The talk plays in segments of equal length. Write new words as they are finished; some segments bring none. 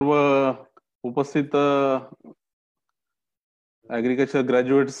उपस्थित agriculture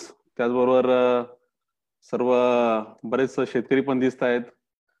graduates, त्याचबरोबर सर्व बरेच शेतकरी पण दिसत आहेत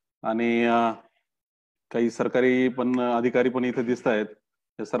आणि काही सरकारी पण अधिकारी पण इथे दिसत आहेत.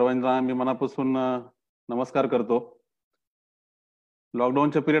 त्या सर्वांना मी मनापासून नमस्कार करतो.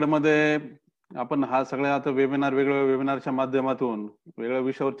 लॉकडाऊनच्या पिरियडमध्ये आपण हा सगळ्या आता वेगवेगळ्या वेबिनारच्या माध्यमातून वेगवेगळ्या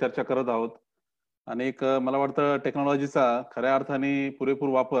विषयावर चर्चा करत आहोत आणि एक मला वाटतं टेक्नॉलॉजीचा खऱ्या अर्थाने पुरेपूर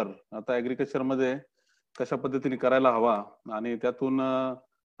वापर आता ऍग्रीकल्चर मध्ये कशा पद्धतीने करायला हवा आणि त्यातून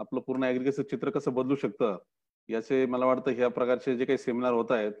आपलं पूर्ण ऍग्रीकल्चर चित्र कसं बदलू शकतं याचे मला वाटतं ह्या प्रकारचे जे काही सेमिनार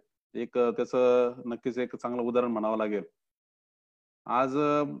होत आहेत एक त्याचं नक्कीच एक चांगलं उदाहरण म्हणावं लागेल. आज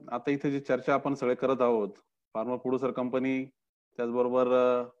आता इथे जी चर्चा आपण सगळे करत आहोत, फार्मर प्रोड्युसर कंपनी, त्याचबरोबर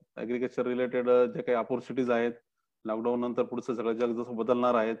ऍग्रीकल्चर रिलेटेड जे काही अपॉर्च्युनिटीज आहेत, लॉकडाऊन नंतर पुढचं सगळं जग जसं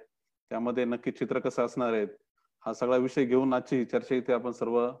बदलणार आहेत त्यामध्ये नक्की चित्र कसं असणार आहेत, हा सगळा विषय घेऊन आजची ही चर्चा इथे आपण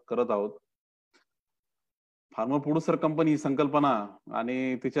सर्व करत आहोत. फार्मर प्रोड्युसर कंपनी ही संकल्पना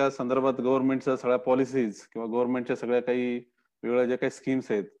आणि तिच्या संदर्भात गव्हर्नमेंटच्या सगळ्या पॉलिसीज किंवा गव्हर्नमेंटच्या सगळ्या काही वेगवेगळ्या ज्या काही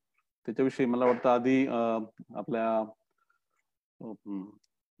स्कीम्स आहेत त्याच्याविषयी मला वाटतं आधी आपल्या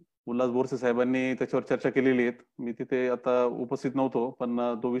उल्हास बोरसे साहेबांनी त्याच्यावर चर्चा केलेली आहे. मी तिथे आता उपस्थित नव्हतो, पण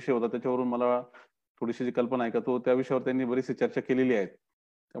तो विषय होता त्याच्यावरून मला थोडीशी जी कल्पना आहे का तो त्या विषयावर त्यांनी बरीचशी चर्चा केलेली आहे.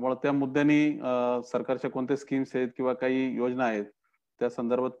 त्यामुळे त्या मुद्द्यांनी सरकारच्या कोणत्या स्कीम्स आहेत किंवा काही योजना आहेत त्या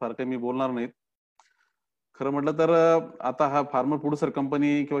संदर्भात फार काही मी बोलणार नाहीत. खरं म्हटलं तर आता हा फार्मर प्रोड्युसर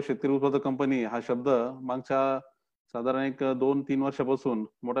कंपनी किंवा शेतकरी उत्पादक कंपनी हा शब्द मागच्या साधारण एक 2-3 वर्षापासून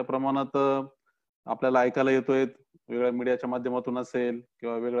मोठ्या प्रमाणात आपल्याला ऐकायला येतोय. वेगळ्या मीडियाच्या माध्यमातून असेल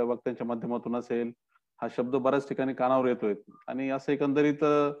किंवा वेगळ्या वक्त्यांच्या माध्यमातून असेल, हा शब्द बऱ्याच ठिकाणी कानावर येतोय आणि असं एकंदरीत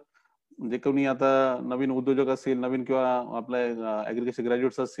जे कोणी आता नवीन उद्योजक असतील, नवीन किंवा आपल्या ऍग्रीकल्चर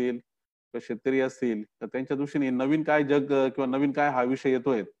ग्रॅज्युएट्स असतील किंवा शेतकरी असतील तर त्यांच्या दृष्टीने नवीन काय जग किंवा नवीन काय हा विषय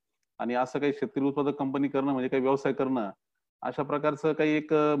येतोय आणि असं काही शेतकरी उत्पादक कंपनी करणं म्हणजे काही व्यवसाय करणं अशा प्रकारचं काही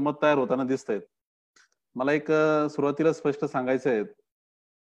एक मत तयार होताना दिसतंय. मला एक सुरुवातीला स्पष्ट सांगायचं आहे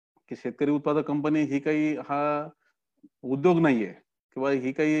की शेतकरी उत्पादक कंपनी ही काही हा उद्योग नाहीये किंवा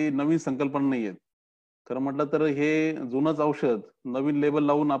ही काही नवीन संकल्पना नाहीये. खरं म्हटलं तर हे जुनंच औषध नवीन लेबल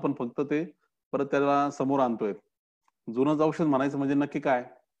लावून आपण फक्त ते परत त्याला समोर आणतोय. जुनंच औषध म्हणायचं म्हणजे नक्की काय?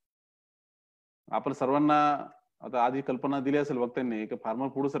 आपण सर्वांना आता आधी कल्पना दिली असेल वक्त्यांनी की फार्मर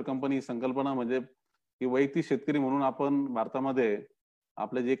प्रोड्युसर कंपनी ही संकल्पना म्हणजे की वैयक्तिक शेतकरी म्हणून आपण भारतामध्ये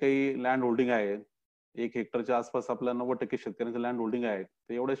आपले जे काही लँड होल्डिंग आहे, 1 हेक्टरच्या आसपास आपल्या 90% शेतकऱ्यांचं लँड होल्डिंग आहे.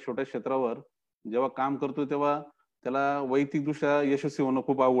 तर एवढ्या छोट्या क्षेत्रावर जेव्हा काम करतोय तेव्हा त्याला वैयक्तिकदृष्ट्या यशस्वी होणं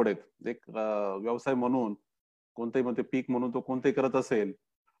खूप अवघड आहे. एक व्यवसाय म्हणून कोणतंही म्हणजे पीक म्हणून तो कोणतंही करत असेल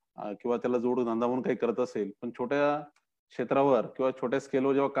किंवा त्याला जोडधंदा म्हणून काही करत असेल, पण छोट्या क्षेत्रावर किंवा छोट्या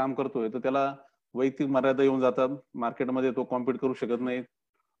स्केलवर जेव्हा काम करतोय तर त्याला वैयक्तिक मर्यादा येऊन जातात. मार्केटमध्ये तो कॉम्पीट करू शकत नाही.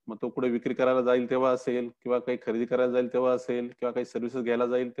 मग तो पुढे विक्री करायला जाईल तेव्हा असेल किंवा काही खरेदी करायला जाईल तेव्हा असेल किंवा काही सर्व्हिसेस घ्यायला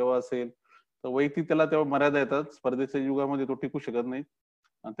जाईल तेव्हा असेल, तर वैयक्तिक त्याला तेव्हा मर्यादा येतात. स्पर्धेच्या युगामध्ये तो टिकू शकत नाही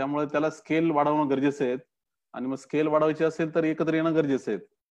आणि त्यामुळे त्याला स्केल वाढवणं गरजेचं आहे आणि मग स्केल वाढवायची असेल तर एकत्र येणं गरजेचं आहे.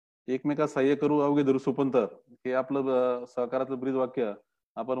 एकमेकास सहाय्य करू अवघे धरू सुपंथ हे आपलं सहकारातलं ब्रीद वाक्य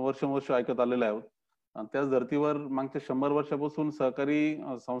आपण वर्षानुवर्ष ऐकत आलेलं आहोत आणि त्याच धर्तीवर मागच्या 100 वर्षापासून सहकारी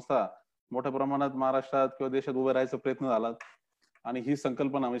संस्था मोठ्या प्रमाणात महाराष्ट्रात किंवा देशात उभे राहायचा प्रयत्न झाला आणि ही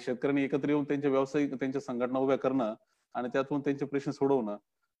संकल्पना म्हणजे शेतकऱ्यांनी एकत्र येऊन त्यांच्या व्यावसायिक त्यांच्या संघटना उभ्या करणं आणि त्यातून त्यांचे प्रश्न सोडवणं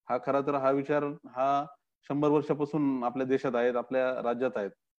हा खरा तर हा विचार हा 100 वर्षापासून आपल्या देशात आहेत, आपल्या राज्यात आहेत.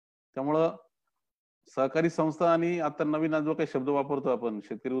 त्यामुळं सहकारी संस्था आणि आता नवीन जो काही शब्द वापरतो आपण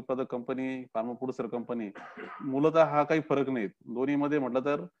शेतकरी उत्पादक कंपनी, फार्मर प्रोड्युसर कंपनी, मूलतः हा काही फरक नाही. दोन्हीमध्ये म्हटलं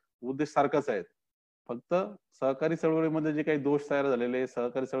तर उद्देश सारखाच आहे. फक्त सहकारी चळवळीमध्ये जे काही दोष तयार झालेले,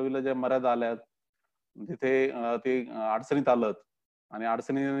 सहकारी चळवळीला ज्या मर्यादा आल्यात, जिथे ते अडचणीत आलं आणि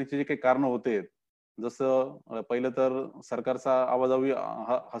अडचणी येण्याची जी काही कारणं होते, जसं पहिलं तर सरकारचा अवाजवी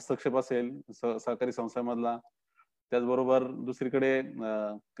हस्तक्षेप असेल सहकारी संस्थांमधला, त्याचबरोबर दुसरीकडे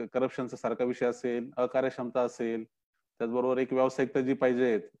करप्शनचा सारखा विषय असेल, अकार्यक्षमता असेल, त्याचबरोबर एक व्यावसायिकता जी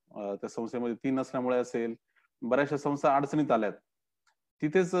पाहिजे त्या संस्थेमध्ये ती नसल्यामुळे असेल, बऱ्याचशा संस्था अडचणीत आल्यात.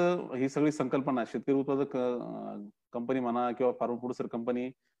 तिथेच ही सगळी संकल्पना शेतकरी उत्पादक कंपनी म्हणा किंवा फार्म प्रोड्युसर कंपनी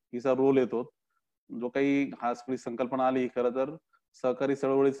हिचा रोल येतो. जो काही हा सगळी संकल्पना आली खरं तर सहकारी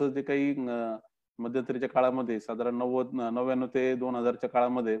चळवळीचं जे काही मध्यंतरीच्या काळामध्ये साधारण 99 ते 2000 च्या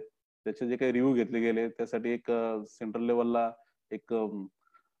काळामध्ये त्याचे जे काही रिव्ह्यू घेतले गेले त्यासाठी एक सेंट्रल लेवलला एक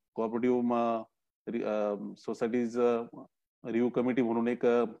कोऑपरेटिव्ह सोसायटीज रिव्ह्यू कमिटी म्हणून एक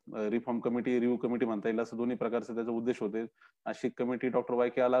रिफॉर्म कमिटी, रिव्ह्यू कमिटी म्हणता येईल असं दोन्ही प्रकारचे त्याचे उद्देश होते. अशी कमिटी डॉक्टर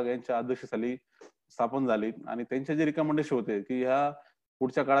वाय.के. आलाग यांच्या अध्यक्षतेखाली स्थापन झाली आणि त्यांचे जे रिकमेंडेशन होते की ह्या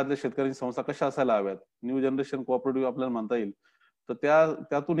पुढच्या काळातल्या शेतकऱ्यांची संस्था कशा असायला हव्यात, न्यू जनरेशन कोऑपरेटिव्ह आपल्याला म्हणता येईल. तर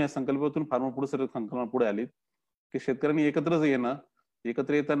त्यातून या संकल्पनेतून फार्मर प्रोड्युसर संकल्पना पुढे आली, की शेतकऱ्यांनी एकत्रच येणं,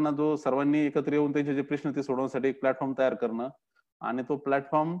 एकत्र येताना जो सर्वांनी एकत्र येऊन त्यांचे जे प्रश्न ते सोडवण्यासाठी एक प्लॅटफॉर्म तयार करणं आणि तो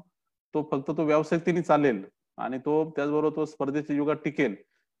प्लॅटफॉर्म फक्त तो व्यावसायिकतेने चालेल आणि त्याचबरोबर तो स्पर्धेच्या युगात टिकेल,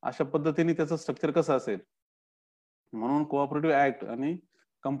 अशा पद्धतीने त्याचं स्ट्रक्चर कसं असेल. म्हणून कोऑपरेटिव्ह ऍक्ट आणि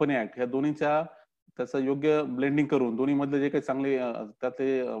कंपनी ऍक्ट ह्या दोन्हीच्या त्याचं योग्य ब्लेंडिंग करून दोन्ही मधले जे काही चांगले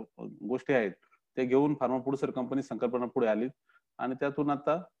त्यातले गोष्टी आहेत ते घेऊन फार्मा प्रोड्युसर कंपनी संकल्पना पुढे आली आणि त्यातून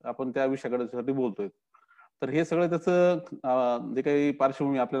आता आपण त्या विषयाकडे बोलतोय. तर हे सगळं त्याचं जे काही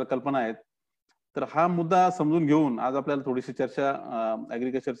पार्श्वभूमी आपल्याला कल्पना आहेत, तर हा मुद्दा समजून घेऊन आज आपल्याला थोडीशी चर्चा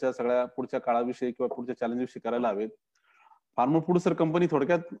ऍग्रीकल्चरच्या सगळ्या पुढच्या काळाविषयी किंवा पुढच्या चॅलेंजविषयी करायला हवेत. फार्मर प्रोड्युसर कंपनी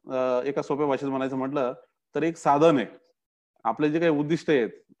थोडक्यात एका सोप्या भाषेत म्हणायचं म्हटलं तर एक साधन आहे. आपले जे काही उद्दिष्ट आहेत,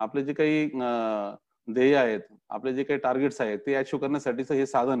 आपले जे काही ध्येय आहेत, आपले जे काही टार्गेट्स आहेत ते अचीव्ह करण्यासाठीचं हे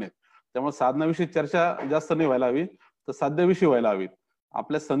साधन आहे. त्यामुळे साधनाविषयी चर्चा जास्त नाही व्हायला हवी, तर साध्याविषयी व्हायला हवी.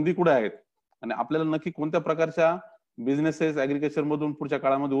 आपल्या संधी कुठे आहेत आणि आपल्याला नक्की कोणत्या प्रकारच्या बिझनेसेस ऍग्रीकल्चर मधून पुढच्या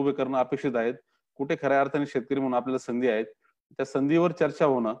काळामध्ये उभे करणं अपेक्षित आहेत, कुठे खऱ्या अर्थाने शेतकरी म्हणून आपल्याला संधी आहेत, त्या संधीवर चर्चा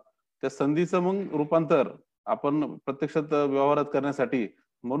होणं, त्या संधीचं मग रूपांतर आपण प्रत्यक्षात व्यवहारात करण्यासाठी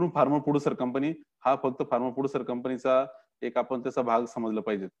म्हणून फार्मर प्रोड्युसर कंपनी हा फक्त फार्मर प्रोड्युसर कंपनीचा एक आपण त्याचा भाग समजला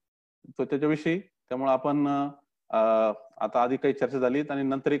पाहिजे. तो त्याच्याविषयी त्यामुळे आपण आता आधी काही चर्चा झाली आणि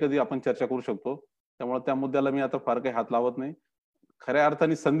नंतरही कधी आपण चर्चा करू शकतो. त्यामुळे त्या मुद्द्याला मी आता फार काही हात लावत नाही. खऱ्या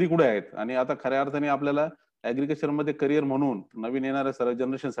अर्थाने संधी कुठे आहेत आणि आता खऱ्या अर्थाने आपल्याला ऍग्रीकल्चर मध्ये करिअर म्हणून नवीन येणाऱ्या सर्व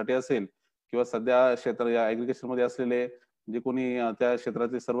जनरेशनसाठी असेल किंवा सध्या क्षेत्र या ऍग्रीकल्चर मध्ये असलेले जे कोणी त्या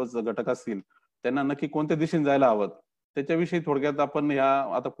क्षेत्राचे सर्वच घटक असतील त्यांना नक्की कोणत्या दिशेने जायला हवं त्याच्याविषयी थोडक्यात आपण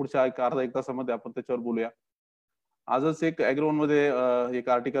आता पुढच्या अर्धा एक तासामध्ये आपण त्याच्यावर बोलूया. आजच एक ऍग्रोवन मध्ये एक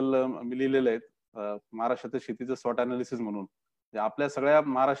आर्टिकल मी लिहिलेलं आहे महाराष्ट्राच्या शेतीचं स्वॉट अनालिसिस म्हणून. आपल्या सगळ्या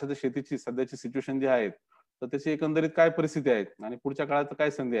महाराष्ट्राच्या शेतीची सध्याची सिच्युएशन जी आहे तर त्याची एकंदरीत काय परिस्थिती आहे आणि पुढच्या काळात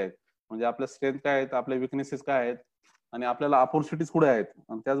काय संधी आहेत, म्हणजे आपल्या स्ट्रेंथ काय आहेत, आपल्या विकनेसेस काय आहेत आणि आपल्याला ऑपॉर्च्युनिटीज कुठे आहेत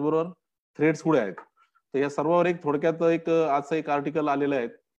आणि त्याचबरोबर थ्रेड्स कुठे आहेत. तर या सर्वांवर एक थोडक्यात आजचं एक आर्टिकल आलेलं आहे.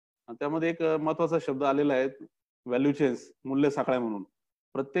 त्यामध्ये एक महत्वाचा शब्द आलेला आहे, व्हॅल्यू चेन्स, मूल्य साखळ्या म्हणून.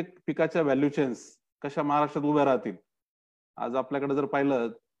 प्रत्येक पिकाच्या व्हॅल्यू चेन्स कशा महाराष्ट्रात उभ्या राहतील. आज आपल्याकडे जर पाहिलं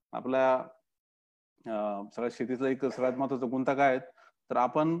आपल्या सगळ्या शेतीचा एक सगळ्यात महत्वाचा गुंता काय आहे, तर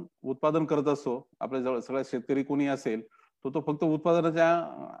आपण उत्पादन करत असतो. आपल्या जवळ सगळ्या शेतकरी कोणी असेल तो फक्त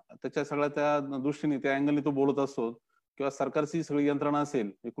उत्पादनाच्या त्याच्या सगळ्या त्या दृष्टीने त्या अँगलने तो बोलत असतो किंवा सरकारची सगळी यंत्रणा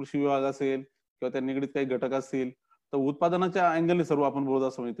असेल, कृषी विभाग असेल किंवा त्या निगडीत काही घटक असतील तर उत्पादनाच्या अँगलने सर्व आपण बोलत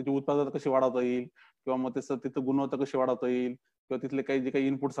असतो. म्हणजे त्याची उत्पादकता कशी वाढवता येईल किंवा मग त्याचं तिथं गुणवत्ता कशी वाढवता येईल किंवा तिथले काही जे काही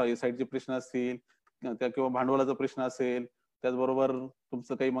इनपुट्स आहे साईडचे प्रश्न असतील त्या किंवा भांडवलाचा प्रश्न असेल, त्याचबरोबर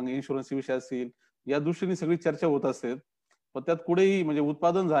तुमचं काही मग इन्शुरन्स विषय असतील, या दृष्टीने सगळी चर्चा होत असते. पण त्यात पुढेही म्हणजे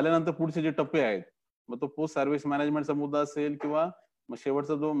उत्पादन झाल्यानंतर पुढचे जे टप्पे आहेत, मग तो पोस्ट सर्व्हिस मॅनेजमेंटचा मुद्दा असेल किंवा मग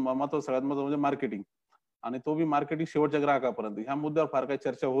शेवटचा जो सगळ्यात महत्त्वाचा म्हणजे मार्केटिंग आणि तो बी मार्केटिंग शेवटच्या ग्राहकापर्यंत, ह्या मुद्द्यावर फार काही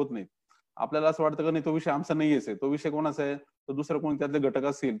चर्चा होत नाही. आपल्याला असं वाटतं का नाही तो विषय आमचा नाहीच आहे, तो विषय कोणाचा आहे, तो दुसरा कोणी त्यातले घटक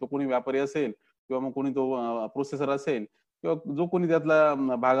असतील, तो कोणी व्यापारी असेल किंवा मग कोणी तो प्रोसेसर असेल किंवा जो कोणी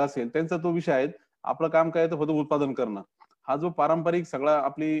त्यातला भाग असेल त्यांचा तो विषय आहे. आपलं काम काय तर फक्त उत्पादन करणं. हा जो पारंपरिक सगळा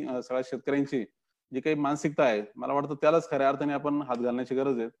आपली सगळ्या शेतकऱ्यांची जी काही मानसिकता आहे, मला वाटतं त्यालाच खऱ्या अर्थाने आपण हात घालण्याची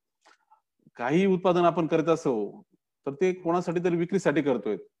गरज आहे. काही उत्पादन आपण करत असो तर ते कोणासाठी तरी विक्रीसाठी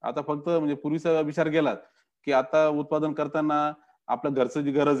करतोय. आता फक्त म्हणजे पूर्वीचा विचार केला की आता उत्पादन करताना आपल्या घरचं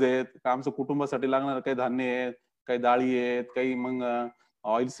जी गरज आहे, आमचं कुटुंबासाठी लागणार काही धान्य आहेत, काही डाळी आहेत, काही मग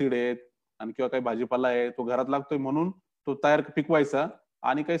ऑइल सीड आहेत आणि किंवा काही भाजीपाला आहे, तो घरात लागतोय म्हणून तो तयार पिकवायचा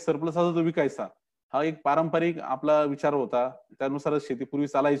आणि काही सरप्लस असा तो विकायचा. हा एक पारंपरिक आपला विचार होता. त्यानुसारच शेती पूर्वी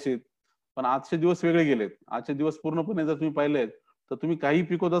चालायची. पण आजचे दिवस वेगळे गेलेत. आजचे दिवस पूर्णपणे जर तुम्ही पाहिलेत तर तुम्ही काही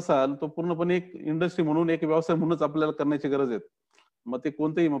पिकवत असाल तो पूर्णपणे एक इंडस्ट्री म्हणून एक व्यवसाय म्हणूनच आपल्याला करण्याची गरज आहे. मग ते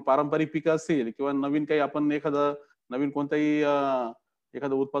कोणतेही मग पारंपरिक पिकं असतील किंवा नवीन काही आपण एखादं नवीन कोणताही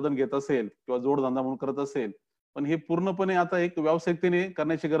एखादं उत्पादन घेत असेल किंवा जोडधंदा म्हणून करत असेल, पण हे पूर्णपणे आता एक व्यावसायिकतेने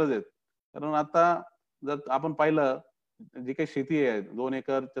करण्याची गरज आहे. कारण आता जर आपण पाहिलं जी काही शेती आहे 2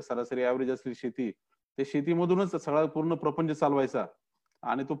 एकरच्या सरासरी ऍव्हरेज असलेली शेती, ते शेतीमधूनच सगळा पूर्ण प्रपंच चालवायचा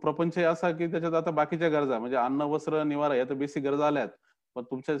आणि तो प्रपंच असा की त्याच्यात आता बाकीच्या गरजा म्हणजे अन्न, वस्त्र, निवारा या तर बेसिक गरजा आल्यात. पण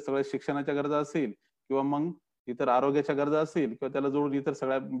तुमच्या सगळ्या शिक्षणाच्या गरजा असतील किंवा मग इतर आरोग्याच्या गरजा असतील किंवा त्याला जोडून इतर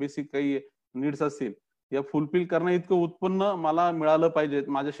सगळ्या बेसिक काही नीड्स असतील, या फुलफिल करणं इतकं उत्पन्न मला मिळालं पाहिजे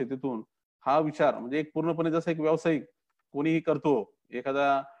माझ्या शेतीतून, हा विचार म्हणजे एक पूर्णपणे जसा एक व्यावसायिक कोणीही करतो.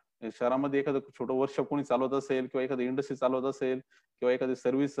 एखादा शहरामध्ये एखादं छोटं वर्कशॉप कोणी चालवत असेल किंवा एखादी इंडस्ट्री चालवत असेल किंवा एखादी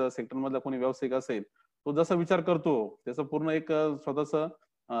सर्व्हिस सेक्टर मधला कोणी व्यावसायिक असेल, तो जसा विचार करतो त्याचं पूर्ण एक स्वतःच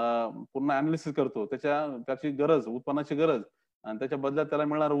पूर्ण अनालिसिस करतो. त्याची गरज, उत्पन्नाची गरज आणि त्याच्या बदल्यात त्याला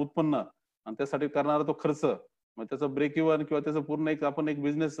मिळणारं उत्पन्न आणि त्यासाठी करणारा तो खर्च मग त्याचं ब्रेक इव्हन किंवा त्याचं पूर्ण एक आपण एक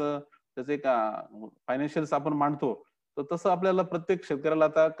बिझनेस त्याचं एक फायनान्शियल्स आपण मांडतो, तर तसं आपल्याला प्रत्येक शेतकऱ्याला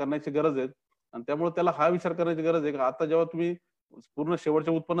आता करण्याची गरज आहे. आणि त्यामुळे त्याला हा विचार करण्याची गरज आहे, की आता जेव्हा तुम्ही पूर्ण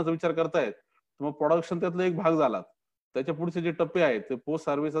शेवटच्या उत्पन्नाचा विचार करताय, तर मग प्रोडक्शन त्यातला एक भाग झाला. त्याच्या पुढचे जे टप्पे आहेत, ते पोस्ट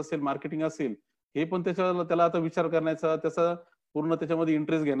सर्व्हिस असेल, मार्केटिंग असेल, हे पण त्याला आता विचार करण्याचा, त्याचा पूर्ण त्याच्यामध्ये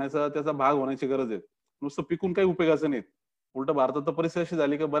इंटरेस्ट घेण्याचा, त्याचा भाग होण्याची गरज आहे. नुसतं पिकून काही उपयोगाचं नाही. उलटं भारतात तर परिस्थिती अशी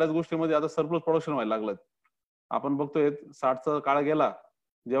झाली, की बऱ्याच गोष्टींमध्ये आता सरप्लस प्रोडक्शन व्हायला लागलं. आपण बघतोय 60चा काळ गेला,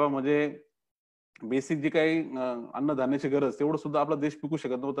 जेव्हा म्हणजे बेसिक जी काही अन्नधान्याची गरज तेवढं सुद्धा आपला देश पिकू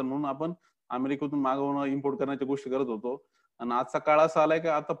शकत नव्हता. म्हणून आपण अमेरिकेतून मागवणं, इम्पोर्ट करण्याच्या गोष्टी करत होतो. आणि आजचा काळ असा आलाय, की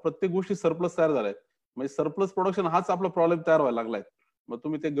आता प्रत्येक गोष्टी सरप्लस तयार झालाय. म्हणजे सरप्लस प्रोडक्शन हाच आपला प्रॉब्लेम तयार व्हायला लागलाय. मग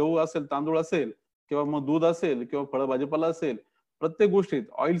तुम्ही ते गहू असेल, तांदूळ असेल किंवा मग दूध असेल किंवा फळं भाजीपाला असेल, प्रत्येक गोष्टीत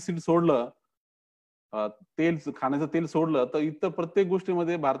ऑइल सीड सोडलं, अ, तेल खाण्याचं तेल सोडलं, तर इतर प्रत्येक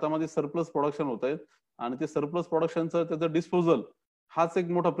गोष्टीमध्ये भारतामध्ये सरप्लस प्रोडक्शन होत आहेत. आणि ते सरप्लस प्रोडक्शनचं त्याचं डिस्पोजल हाच एक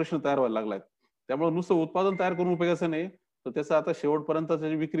मोठा प्रश्न तयार व्हायला लागलाय. त्यामुळे नुसतं उत्पादन तयार करून उपयोगाचं नाही, तर त्याचं आता शेवटपर्यंत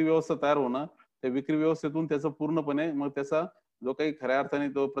त्याची विक्री व्यवस्था तयार होणं, त्या विक्री व्यवस्थेतून त्याचं पूर्णपणे मग त्याचा जो काही खऱ्या अर्थाने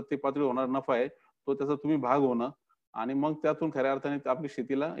तो प्रत्येक पातळीवर होणारा नफा आहे, तो त्याचा तुम्ही भाग होणं आणि मग त्यातून खऱ्या अर्थाने आपली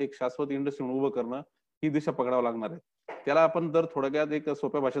शेतीला एक शाश्वत इंडस्ट्री म्हणून उभं करणं, ही दिशा पकडावं लागणार आहे. त्याला आपण जर थोडक्यात एक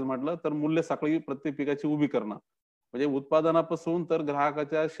सोप्या भाषेत म्हटलं, तर मूल्य साखळी प्रत्येक पिकाची उभी करणं. म्हणजे उत्पादनापासून तर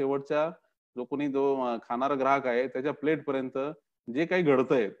ग्राहकाच्या शेवटच्या जो कोणी खाणारा ग्राहक आहे, त्याच्या प्लेटपर्यंत जे काही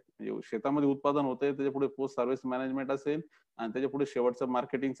घडतंय, म्हणजे शेतामध्ये उत्पादन होतंय, त्याच्यापुढे पोस्ट सर्व्हिस मॅनेजमेंट असेल आणि त्याच्यापुढे शेवटचं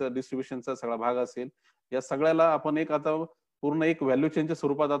मार्केटिंगचा, डिस्ट्रिब्युशनचा सगळा भाग असेल. या सगळ्याला आपण एक आता पूर्ण एक व्हॅल्यू चेनच्या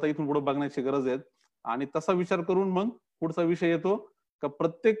स्वरूपात आता इथून पुढे बघण्याची गरज आहे. आणि तसा विचार करून मग पुढचा विषय येतो, का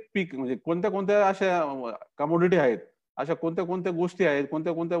प्रत्येक पीक म्हणजे कोणत्या-कोणत्या अशा कमोडिटी आहेत, अशा कोणत्या-कोणत्या गोष्टी आहेत,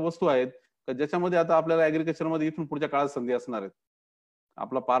 कोणत्या-कोणत्या वस्तू आहेत, का ज्याच्यामध्ये आता आपल्याला ॲग्रीकल्चरमध्ये इथून पुढच्या काळात संधी असणार आहेत.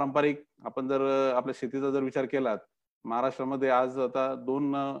 आपला पारंपरिक आपण जर आपल्या शेतीचा जर विचार केला, महाराष्ट्रामध्ये आज आता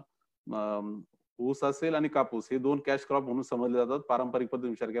 2 ऊस असेल आणि कापूस हे 2 कॅश क्रॉप म्हणून समजले जातात पारंपरिक पद्धतीने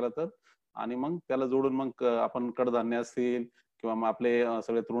विचार केला तर. आणि मग त्याला जोडून मग आपण कडधान्य असतील किंवा मग आपले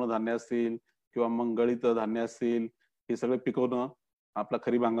सगळे तृणधान्य असतील किंवा मग गळीत धान्य असतील, हे सगळे पिकवणं आपला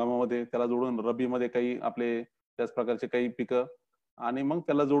खरीप हंगामामध्ये, त्याला जोडून रब्बीमध्ये काही आपले त्याच प्रकारचे काही पिकं आणि मग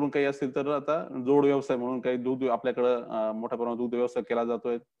त्याला जोडून काही असतील तर आता जोड व्यवसाय म्हणून काही दूध आपल्याकडं मोठ्या प्रमाणात दूध व्यवसाय केला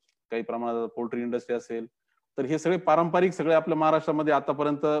जातोय. काही प्रमाणात पोल्ट्री इंडस्ट्री असेल. तर हे सगळे पारंपरिक सगळे आपल्या महाराष्ट्रामध्ये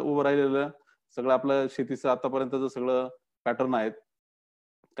आतापर्यंत उभं राहिलेलं सगळं आपलं शेतीचं आतापर्यंतचं सगळं पॅटर्न आहेत.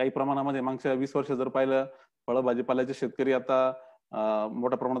 काही प्रमाणामध्ये मागच्या 20 वर्ष जर पाहिलं, फळं भाजीपाल्याचे शेतकरी आता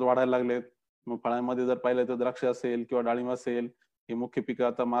मोठ्या प्रमाणात वाढायला लागलेत. मग फळांमध्ये जर पाहिलं तर द्राक्ष असेल किंवा डाळिंब असेल, ही मुख्य पिकं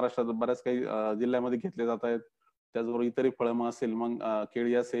आता महाराष्ट्रात बऱ्याच काही जिल्ह्यामध्ये घेतले जात आहेत. त्याचबरोबर इतरही फळं मग असेल, मग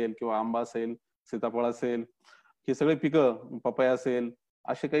केळी असेल किंवा आंबा असेल, सीताफळ असेल, ही सगळी पिकं, पपया असेल,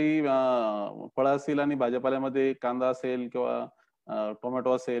 असे काही फळं असतील आणि भाजीपाल्यामध्ये कांदा असेल किंवा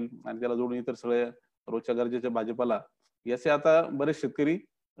टोमॅटो असेल आणि त्याला जोडून इतर सगळे रोजच्या गरजेचे भाजीपाला, याचे आता बरेच शेतकरी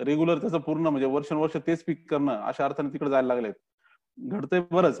रेग्युलर त्याचं पूर्ण म्हणजे वर्षानुवर्ष तेच पीक करणं अशा अर्थाने तिकडे जायला लागलेत. घडतंय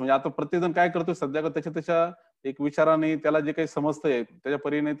बरंच म्हणजे आता प्रत्येकजण काय करतोय सध्या त्याच्या त्याच्या एक विचाराने त्याला जे काही समजतंय त्याच्या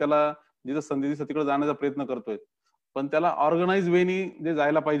परीने त्याला जिथं संधी दिसते तिकडे जाण्याचा प्रयत्न करतोय. पण त्याला ऑर्गनाइज वेनी जे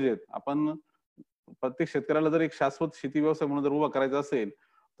जायला पाहिजेत. आपण प्रत्येक शेतकऱ्याला जर एक शाश्वत शेती व्यवसाय म्हणून जर उभा करायचा असेल,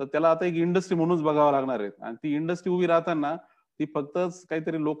 तर त्याला आता एक इंडस्ट्री म्हणूनच बघावं लागणार आहे. आणि ती इंडस्ट्री उभी राहताना ती फक्तच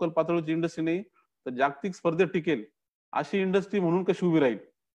काहीतरी लोकल पातळीची इंडस्ट्री नाही, तर जागतिक स्पर्धेत टिकेल अशी इंडस्ट्री म्हणून कशी उभी राहील?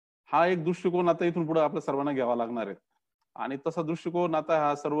 हा एक दृष्टिकोन आता इथून पुढे आपल्या सर्वांना घ्यावा लागणार आहे. आणि तसा दृष्टिकोन आता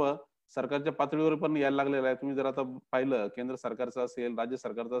हा सर्व सरकारच्या पातळीवर पण यायला लागलेला आहे. तुम्ही जर आता पाहिलं केंद्र सरकारचं असेल, राज्य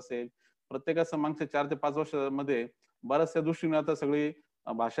सरकारचं असेल, प्रत्येकाचं मागच्या 4 ते 5 वर्षामध्ये बऱ्याचशा दृष्टीने आता सगळी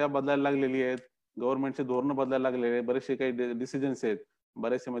भाषा बदलायला लागलेली आहेत. गव्हर्नमेंटचे धोरणं बदलायला लागलेले आहेत. बरेचसे काही डिसिजन्स आहेत.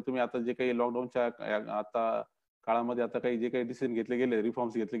 बरेचसे म्हणजे तुम्ही आता जे काही लॉकडाऊनच्या आता काळामध्ये आता काही जे काही डिसिजन घेतले गेले,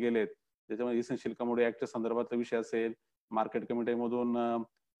 रिफॉर्म्स घेतले गेलेत, त्याच्यामध्ये इसेन्शियल कमोडिटी ऍक्टच्या संदर्भातला विषय असेल, मार्केट कमिटीमधून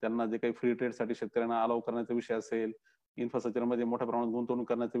त्यांना जे काही फ्री ट्रेडसाठी शेतकऱ्यांना अलाव करण्याचा विषय असेल, इन्फ्रास्ट्रक्चरमध्ये मोठ्या प्रमाणात गुंतवणूक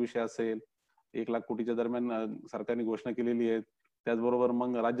करण्याचा विषय असेल, 1,00,000 कोटीच्या दरम्यान सरकारने घोषणा केलेली आहे. त्याचबरोबर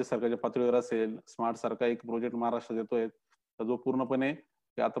मग राज्य सरकारच्या पातळीवर असेल, स्मार्ट सारखा एक प्रोजेक्ट महाराष्ट्रात येतोय. तर जो पूर्णपणे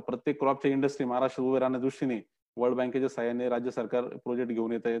आता प्रत्येक क्रॉपच्या इंडस्ट्री महाराष्ट्रात उभे राहण्याच्या दृष्टीने वर्ल्ड बँकेच्या सहाय्याने राज्य सरकार प्रोजेक्ट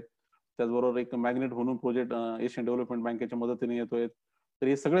घेऊन येत आहेत. त्याचबरोबर एक मॅग्नेट म्हणून प्रोजेक्ट एशियन डेव्हलपमेंट बँकेच्या मदतीने येतोय. तर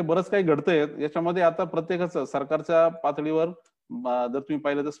हे सगळे बरंच काही घडतंय. याच्यामध्ये आता प्रत्येकाचं सरकारच्या पातळीवर जर तुम्ही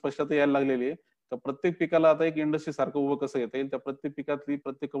पाहिलं तर स्पष्टता यायला लागलेली आहे. तर प्रत्येक पिकाला आता एक इंडस्ट्री सारखं उभं कसं येता येईल, त्या प्रत्येक पिकातली,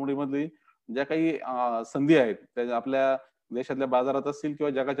 प्रत्येक कमोडिटीमधली ज्या काही संधी आहेत, त्या आपल्या देशातल्या बाजारात असतील किंवा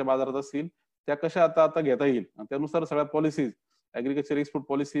जगाच्या बाजारात असतील, त्या कशा आता आता घेता येईल. आणि त्यानुसार सगळ्या पॉलिसीज, ऍग्रीकल्चर एक्सपोर्ट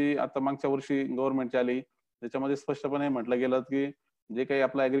पॉलिसी आता मागच्या वर्षी गव्हर्नमेंटची आली. त्याच्यामध्ये स्पष्टपणे म्हटलं गेलं, की जे काही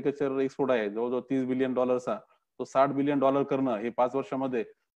आपला ऍग्रीकल्चर एक्सपोर्ट आहे, जवळजवळ $30 बिलियन तो $60 बिलियन करणं हे 5 वर्षामध्ये,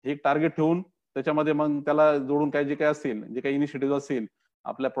 हे एक टार्गेट ठेवून त्याच्यामध्ये मग त्याला जोडून काय जे काही असतील, जे काही इनिशिएटिव्ह असतील,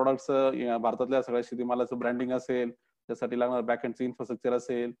 आपल्या प्रॉडक्टचं भारतातल्या सगळ्या शेतीमालाचं ब्रँडिंग असेल, त्यासाठी लागणारं बॅक एंडचं इन्फ्रास्ट्रक्चर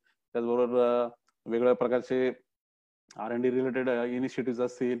असेल, त्याचबरोबर वेगवेगळ्या प्रकारचे R&D रिलेटेड इनिशिएटिव्ह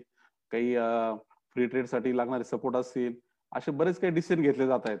असतील, काही फ्री ट्रेडसाठी लागणारे सपोर्ट असतील, असे बरेच काही डिसिजन घेतले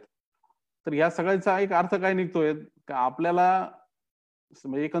जात आहेत. तर या सगळ्याचा एक अर्थ काय निघतोय, की आपल्याला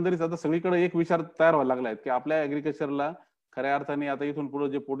म्हणजे एकंदरीत आता सगळीकडे एक विचार तयार व्हायला लागलाय, की आपल्या ऍग्रिकल्चरला खऱ्या अर्थाने आता इथून पुढे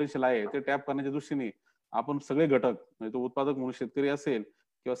जे पोटेन्शियल आहे ते टॅप करण्याच्या दृष्टीने आपण सगळे घटक, म्हणजे तो उत्पादक म्हणून शेतकरी असेल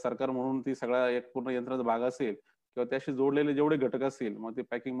किंवा सरकार म्हणून ती सगळा एक पूर्ण यंत्राचा भाग असेल किंवा त्याशी जोडलेले जेवढे घटक असतील, मग ते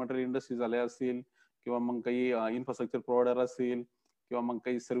पॅकिंग मटेरियल इंडस्ट्री झाले असतील किंवा मग काही इन्फ्रास्ट्रक्चर प्रोव्हायडर असतील किंवा मग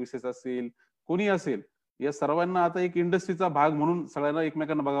काही सर्व्हिसेस असतील, कोणी असेल, या सर्वांना आता एक इंडस्ट्रीचा भाग म्हणून सगळ्यांना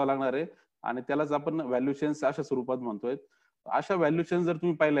एकमेकांना बघावं लागणार आहे आणि त्यालाच आपण व्हॅल्यू चेन्स अशा स्वरूपात म्हणतोय. अशा व्हॅल्यू चेन जर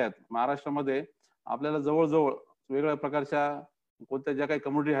तुम्ही पाहिल्यात महाराष्ट्रामध्ये, आपल्याला जवळजवळ वेगवेगळ्या प्रकारच्या कोणत्या ज्या काही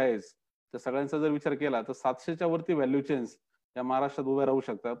कम्युनिटी आहेत त्या सगळ्यांचा जर विचार केला तर 700च्या वरती व्हॅल्यू चेन्स या महाराष्ट्रात उभ्या राहू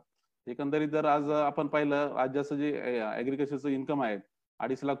शकतात. एकंदरीत जर आज आपण पाहिलं, राज्याचं जे ऍग्रिकल्चरचं इन्कम आहे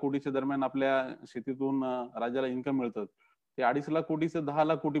 2.5 लाख कोटीच्या दरम्यान आपल्या शेतीतून राज्याला इन्कम मिळतं. ते 2.5 लाख कोटीचं 10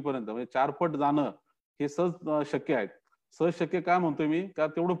 लाख कोटीपर्यंत म्हणजे 4 पट जाणं हे सहज शक्य आहे. सहज शक्य का म्हणतोय मी, का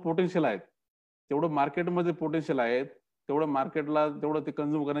तेवढं पोटेन्शियल आहे, तेवढं मार्केटमध्ये पोटेन्शियल आहे, तेवढं मार्केटला तेवढं ते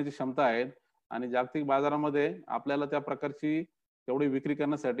कन्झ्युम करण्याची क्षमता आहे आणि जागतिक बाजारामध्ये आपल्याला त्या प्रकारची तेवढी विक्री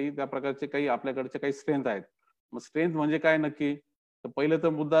करण्यासाठी त्या प्रकारचे काही आपल्याकडचे काही स्ट्रेंथ आहेत. मग स्ट्रेंथ म्हणजे काय नक्की, तर पहिलं तर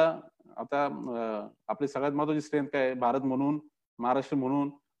मुद्दा आता आपली सगळ्यात महत्वाची स्ट्रेंथ काय आहे, भारत म्हणून, महाराष्ट्र म्हणून,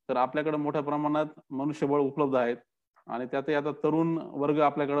 तर आपल्याकडे मोठ्या प्रमाणात मनुष्यबळ उपलब्ध आहेत आणि त्यातही आता तरुण वर्ग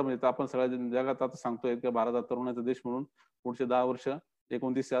आपल्याकडे, म्हणजे आपण सगळ्या जगात आता सांगतोय की भारत हा तरुणाचा देश म्हणून पुढचे 10 वर्ष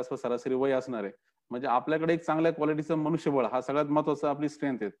 29च्या आसपास सरासरी वय असणार आहे. म्हणजे आपल्याकडे एक चांगल्या क्वालिटीचं मनुष्यबळ हा सगळ्यात महत्वाचा आपली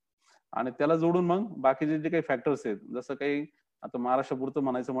स्ट्रेंथ आहे आणि त्याला जोडून मग बाकीचे जे काही फॅक्टर्स आहेत, जसं काही आता महाराष्ट्रापुरतं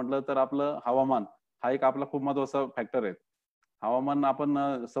म्हणायचं म्हटलं तर आपलं हवामान हा एक आपला खूप महत्वाचा फॅक्टर आहे. हवामान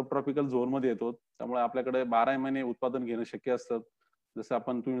आपण सब ट्रॉपिकल झोन मध्ये येतो, त्यामुळे आपल्याकडे 12 महिने उत्पादन घेणं शक्य असतं. जसं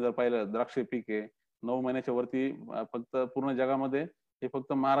आपण तुम्ही जर पाहिलं द्राक्ष पीक आहे 9 महिन्याच्या वरती फक्त पूर्ण जगामध्ये हे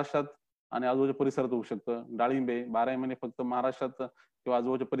फक्त महाराष्ट्रात आणि आजूबाजूच्या परिसरात होऊ शकतं. डाळिंबे 12 महिने फक्त महाराष्ट्रात किंवा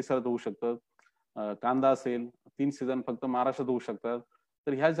आजूबाजूच्या परिसरात होऊ शकतं. कांदा असेल 3 सीझन फक्त महाराष्ट्रात होऊ शकतात.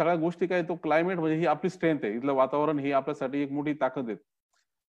 तर ह्या सगळ्या गोष्टी काय, तो क्लायमेट म्हणजे ही आपली स्ट्रेंथ आहे, इथलं वातावरण ही आपल्यासाठी एक मोठी ताकद आहे.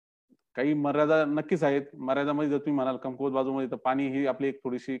 काही मर्यादा नक्कीच आहेत. मर्यादामध्ये जर तुम्ही म्हणाल कमकुवत बाजूमध्ये, तर पाणी ही आपली एक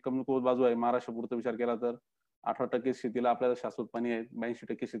थोडीशी कमकुवत बाजू आहे. महाराष्ट्रापुरता विचार केला तर 18% शेतीला आपल्याला शाश्वत पाणी आहे.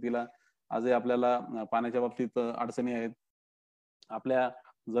 82% शेतीला आजही आपल्याला पाण्याच्या बाबतीत अडचणी आहेत. आपल्या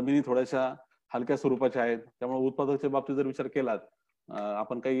जमिनी थोड्याशा हलक्या स्वरूपाच्या आहेत. त्यामुळे उत्पादकच्या बाबतीत जर विचार केलात,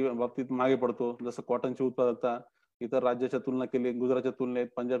 आपण काही बाबतीत मागे पडतो. जसं कॉटनची उत्पादकता इतर राज्याच्या तुलना केली, गुजरातच्या तुलनेत,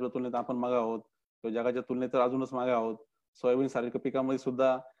 पंजाबच्या तुलनेत आपण मागे आहोत किंवा जगाच्या तुलनेत तर अजूनच मागे आहोत. सोयाबीन सारख्या पिकामध्ये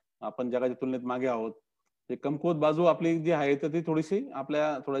सुद्धा आपण जगाच्या तुलनेत मागे आहोत. हे कमकुवत बाजू आपली जी आहे तर ती थोडीशी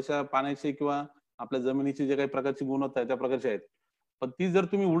आपल्या थोड्याशा पाण्याची किंवा आपल्या जमिनीची जे काही प्रकारची गुणवत्ता आहे त्या प्रकारची आहेत. पण ती जर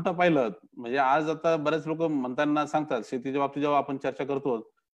तुम्ही उलटा पाहिलं, म्हणजे आज आता बरेच लोक म्हणताना सांगतात, शेतीच्या बाबतीत जेव्हा आपण चर्चा करतो,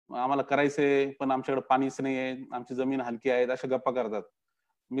 आम्हाला करायचंय पण आमच्याकडे पाणीच नाहीये, आमची जमीन हलकी आहे, अशा गप्पा करतात.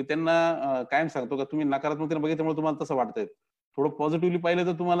 मी त्यांना कायम सांगतो का तुम्ही नकारात्मकतेने बघितल्यामुळे तुम्हाला तसं वाटतंय. थोडं पॉझिटिव्हली पाहिलं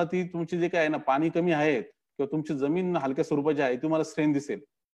तर तुम्हाला ती तुमची जे काय आहे ना, पाणी कमी आहे किंवा तुमची जमीन हलक्या स्वरूपाची आहे, तुम्हाला स्ट्रेंथ दिसेल.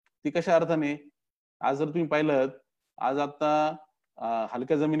 ती कशा अर्थाने, आज जर तुम्ही पाहिलं, आज आता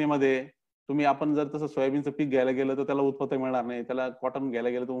हलक्या जमिनीमध्ये तुम्ही आपण जर तसं सोयाबीनचं पीक घ्यायला गेलं तर त्याला उत्पादन मिळणार नाही. त्याला कॉटन घ्यायला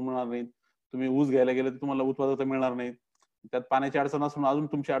गेलं तर मिळणार नाही. तुम्ही ऊस घ्यायला गेलं तर तुम्हाला उत्पादन मिळणार नाही. त्यात पाण्याची अडचण असून अजून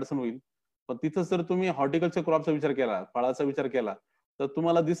तुमची अडचण होईल. पण तिथंच जर तुम्ही हॉर्टिकल्चर क्रॉपचा विचार केला, फळाचा विचार केला, तर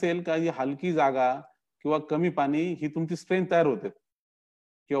तुम्हाला दिसेल का ही हलकी जागा किंवा कमी पाणी ही तुमची स्ट्रेंथ तयार होते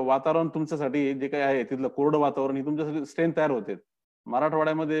किंवा वातावरण तुमच्यासाठी जे काही आहे तिथलं कोरडं वातावरण ही तुमच्यासाठी स्ट्रेंथ तयार होते.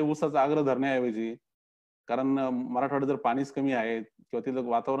 मराठवाड्यामध्ये ऊसाचा आग्रह धरण्याऐवजी, कारण मराठवाड्यात जर पाणीच कमी आहे किंवा तिथलं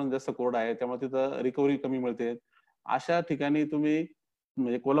वातावरण जास्त कोरडं आहे त्यामुळे तिथं रिकव्हरी कमी मिळते. अशा ठिकाणी तुम्ही,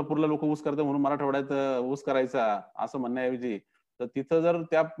 म्हणजे कोल्हापूरला लोक ऊस करतात म्हणून मराठवाड्यात ऊस करायचा असं म्हणण्याऐवजी, तर तिथं जर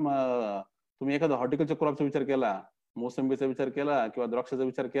त्या तुम्ही एखादा हॉर्टिकल्चर क्रॉपचा विचार केला, मोसंबीचा विचार केला किंवा द्राक्षाचा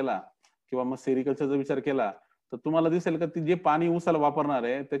विचार केला किंवा मग सेरिकल्चरचा विचार केला, तर तुम्हाला दिसेल का ती जे पाणी ऊसाला वापरणार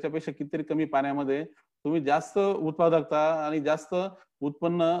आहे त्याच्यापेक्षा कितीतरी कमी पाण्यामध्ये तुम्ही जास्त उत्पादकता आणि जास्त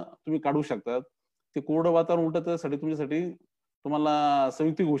उत्पन्न तुम्ही काढू शकता. ते कोरडं वातावरण उलट त्यासाठी तुमच्यासाठी तुम्हाला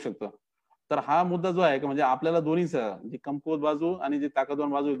संयुक्तिक होऊ शकतं. तर हा मुद्दा जो आहे की म्हणजे आपल्याला दोन्हीचा, जी कमकुवत बाजू आणि जी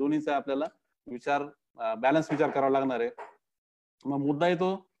ताकदवान बाजू आहे, दोन्हीचा आपल्याला विचार, बॅलन्स विचार करावा लागणार आहे. मग मुद्दा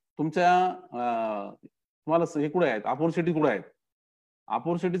येतो तुमच्या तुम्हाला हे कुठे आहेत, अपॉर्च्युनिटी कुठे आहेत.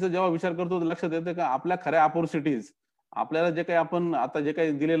 अपॉर्च्युनिटीचा जेव्हा विचार करतो तर लक्षात येतं का आपल्या खऱ्या अपॉर्च्युनिटीज आपल्याला जे काही आपण आता जे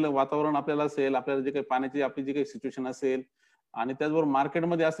काही दिलेलं वातावरण आपल्याला असेल, आपल्याला जे काही पाण्याची आपली जी काही सिच्युएशन असेल आणि त्याचबरोबर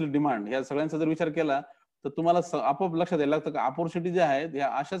मार्केटमध्ये असलेली डिमांड या सगळ्यांचा जर विचार केला, तर तुम्हाला आपोआप लक्षात यायला लागतं की अपॉर्च्युनिटी ज्या आहेत, ह्या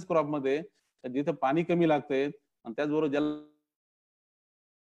अशाच क्रॉपमध्ये जिथं पाणी कमी लागतंय आणि त्याचबरोबर ज्याला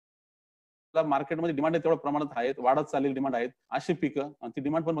मार्केटमध्ये डिमांड आहे तेवढ्या प्रमाणात आहेत, वाढत चाललेली डिमांड आहेत, अशी पिकं आणि ती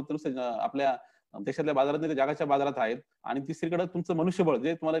डिमांड पण फक्त नुसतं आपल्या देशातल्या बाजारात नाही, तर जगाच्या बाजारात आहेत. आणि तिसरीकडे तुमचं मनुष्यबळ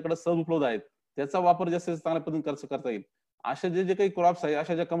जे तुम्हाला इकडे सहज उपलब्ध आहेत, त्याचा वापर जास्तीत जास्त चांगल्या पद्धतीने करता येईल. असे जे काही क्रॉप्स आहेत,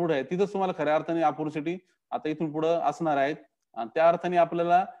 अशा ज्या कमोडिटी आहेत, तिथंच तुम्हाला खऱ्या अर्थाने अपॉर्च्युनिटी आता इथून पुढे असणार आहेत. आणि त्या अर्थाने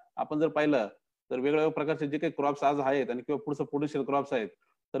आपल्याला आपण जर पाहिलं, तर वेगवेगळ्या प्रकारचे जे काही क्रॉप्स आज आहेत आणि किंवा पुढचं पोटेन्शियल क्रॉप्स आहेत,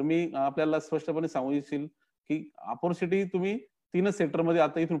 तर मी आपल्याला स्पष्टपणे सांगू इच्छिल, की अपॉर्च्युनिटी तुम्ही 3च सेक्टरमध्ये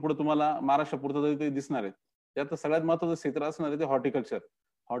आता इथून पुढे तुम्हाला महाराष्ट्रापुरतं तरी ते दिसणार आहेत. त्यात सगळ्यात महत्त्वाचं क्षेत्र असणार आहे ते हॉर्टिकल्चर.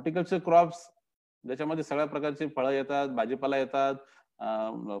 हॉर्टिकल्चर क्रॉप्स ज्याच्यामध्ये सगळ्या प्रकारची फळं येतात, भाजीपाला येतात,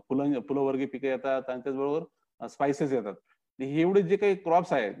 फुलवर्गीय पिके येतात आणि त्याचबरोबर स्पाइसेस येतात. हे एवढे जे काही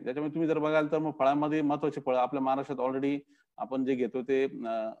क्रॉप्स आहेत, ज्याच्यामध्ये तुम्ही जर बघाल तर मग फळांमध्ये महत्त्वाची फळं आपल्या महाराष्ट्रात ऑलरेडी आपण जे घेतो ते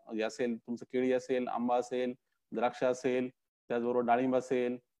हे असेल, तुमचं केळी असेल, आंबा असेल, द्राक्ष असेल, त्याचबरोबर डाळिंब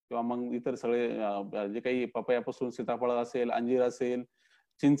असेल किंवा मग इतर सगळे जे काही पपयापासून सीताफळ असेल, अंजीर असेल,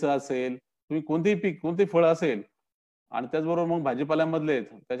 चिंच असेल, तुम्ही कोणतेही पीक, कोणतेही फळ असेल आणि त्याचबरोबर मग भाजीपाल्यामधले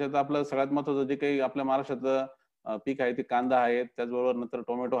त्याच्यात आपलं सगळ्यात महत्त्वाचं जे काही आपल्या महाराष्ट्रातलं पीक आहे ते कांदा आहेत, त्याचबरोबर नंतर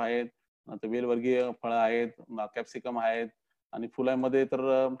टोमॅटो आहेत, नंतर वेलवर्गीय फळं आहेत, कॅप्सिकम आहेत आणि फुलांमध्ये तर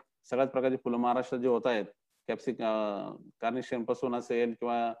सगळ्याच प्रकारची फुलं महाराष्ट्रात जे होत आहेत, कार्नेशियन पासून असेल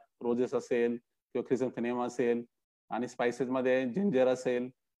किंवा रोजेस असेल किंवा क्रिसॅन्थेमम असेल आणि स्पाइसेसमध्ये जिंजर असेल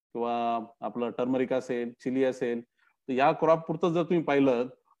किंवा आपलं टर्मरिक असेल, चिली असेल. तर या क्रॉप पुरतं जर तुम्ही पाहिलं,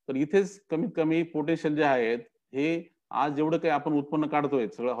 तर इथेच कमीत कमी पोटेन्शियल जे आहेत, हे आज जेवढं काही आपण उत्पन्न काढतोय,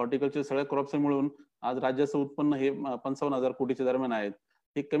 सगळं हॉर्टिकल्चर सगळ्या क्रॉप्स मिळून आज राज्याचं उत्पन्न हे 55,000 कोटीच्या दरम्यान आहेत.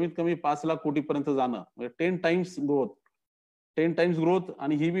 हे कमीत कमी 5 लाख कोटीपर्यंत जाणं म्हणजे 10 टाइम्स ग्रोथ. 10 टाइम्स ग्रोथ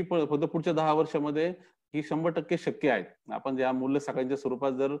आणि ही बी फक्त पुढच्या 10 वर्षामध्ये ही 100% शक्य आहे. आपण या मूल्य साखळीच्या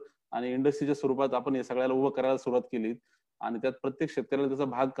स्वरूपात जर आणि इंडस्ट्रीच्या स्वरूपात आपण हे सगळ्याला उभं करायला सुरुवात केली आणि त्यात प्रत्येक शेतकऱ्याला त्याचा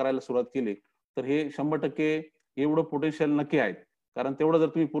भाग करायला सुरुवात केली, तर हे 100% एवढं पोटेन्शियल नक्की आहे. कारण तेवढं जर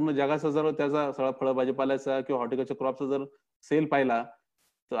तुम्ही पूर्ण जगाचा जर त्याचा सगळा फळ भाजीपाल्याचा किंवा हॉर्टिकल्चर क्रॉपचा जर सेल पाहिला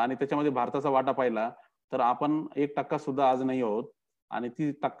तर आणि त्याच्यामध्ये भारताचा वाटा पाहिला, तर आपण 1% सुद्धा आज नाही आहोत. आणि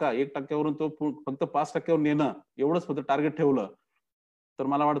ती 1% तो फक्त 5% वर नेणं एवढंच फक्त टार्गेट ठेवलं, तर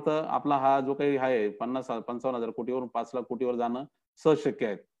मला वाटतं आपला हा जो काही आहे 55,000 कोटीवरून 5 लाख कोटीवर जाणं सहज शक्य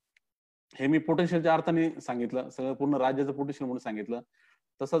आहे. हे मी पोटेन्शियलच्या अर्थाने सांगितलं. सगळं पूर्ण राज्याचं पोटेन्शियल म्हणून सांगितलं.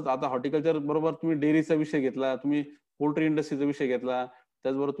 तसंच आता हॉर्टिकल्चर बरोबर तुम्ही डेअरीचा विषय घेतला, तुम्ही पोल्ट्री इंडस्ट्रीचा विषय घेतला,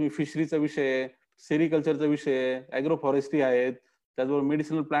 त्याचबरोबर तुम्ही फिशरीचा विषय आहे, सेरिकल्चरचा विषय आहे, अॅग्रो फॉरेस्ट्री आहेत, त्याचबरोबर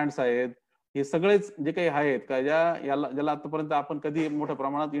मेडिसिनल प्लांट्स आहेत. हे सगळेच जे काही आहेत का ज्याला आतापर्यंत आपण कधी मोठ्या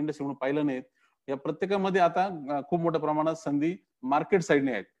प्रमाणात इंडस्ट्री म्हणून पाहिलं नाहीत. या प्रत्येकामध्ये आता खूप मोठ्या प्रमाणात संधी मार्केट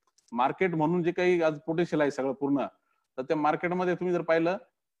साइडने आहेत. मार्केट म्हणून जे काही आज पोटेन्शियल आहे सगळं पूर्ण, तर त्या मार्केटमध्ये तुम्ही जर पाहिलं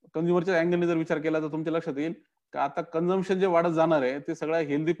कन्झ्युमरच्या अँगलने जर विचार केला तर तुमच्या लक्षात येईल की आता कन्झम्पशन जे वाढत जाणार आहे ते सगळ्या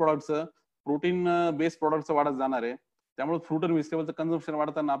हेल्दी प्रॉडक्टचं, प्रोटीन बेस्ड प्रॉडक्टचं वाढत जाणार आहे. त्यामुळे फ्रूट आणि व्हेजिटेबलचं कन्झम्पशन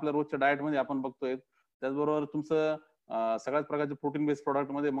वाढताना आपल्या रोजच्या डाएटमध्ये आपण बघतोय. त्याचबरोबर तुमचं सगळ्याच प्रकारचे प्रोटीन बेस्ड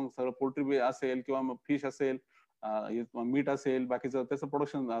प्रॉडक्टमध्ये मग सगळं पोल्ट्री असेल किंवा मग फिश असेल, मीट असेल, बाकीचं त्याचं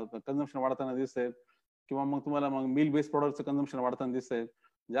प्रोडक्शन कन्झम्पशन वाढताना दिसतंय किंवा मग तुम्हाला मग मिल बेस्ड प्रॉडक्टचं कन्झम्पशन वाढताना दिसतंय.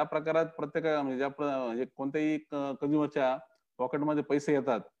 ज्या प्रकारात म्हणजे म्हणजे कोणत्याही कन्झ्युमरच्या पॉकेटमध्ये पैसे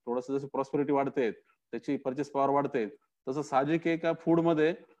येतात, थोडंसं जसं प्रॉस्पेरिटी वाढते, त्याची पर्चेस पॉवर वाढते, तसं साहजिक आहे का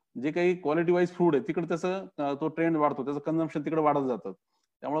फूडमध्ये जे काही क्वालिटी वाईज फूड आहे तिकडे तसं तो ट्रेंड वाढतो, त्याचं कन्झम्पशन तिकडे वाढत जातं.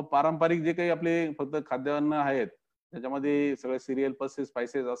 त्यामुळे पारंपरिक जे काही आपले फक्त खाद्यान्न आहेत, त्याच्यामध्ये सगळे सिरियल पल्सेस,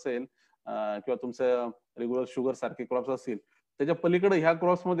 स्पाइसेस असेल किंवा तुमचं रेग्युलर शुगर सारखे क्रॉप्स असतील, त्याच्या पलीकडे ह्या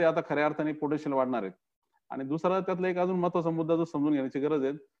क्रॉप्समध्ये आता खऱ्या अर्थाने पोटेन्शियल वाढणार आहेत. आणि दुसरा त्यातला एक अजून महत्त्वाचा मुद्दा जो समजून घेण्याची गरज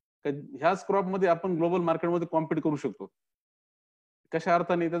आहे, ह्याच क्रॉपमध्ये आपण ग्लोबल मार्केटमध्ये कॉम्पीट करू शकतो. कशा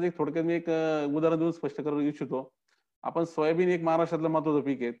अर्थाने त्याचं एक थोडक्यात मी एक उदाहरण देऊन स्पष्ट करू इच्छितो. आपण सोयाबीन एक महाराष्ट्रातलं महत्त्वाचं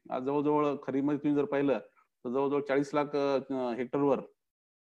पीक आहे. आज जवळ-जवळ खरीपमध्ये तुम्ही जर पाहिलं, तर जवळ 40 लाख हेक्टरवर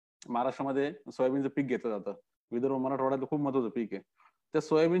महाराष्ट्रामध्ये सोयाबीनचं पीक घेतलं जातं. विदर्भ मराठवाड्यातलं खूप महत्त्वाचं पीक आहे. त्या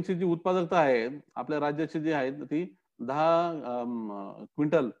सोयाबीनची जी उत्पादकता आहे, आपल्या राज्याची जी आहे ती 10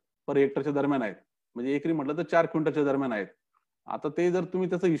 क्विंटल पर हेक्टरच्या दरम्यान आहे. म्हणजे एकरी म्हटलं तर 4 क्विंटलच्या दरम्यान आहेत. आता ते जर तुम्ही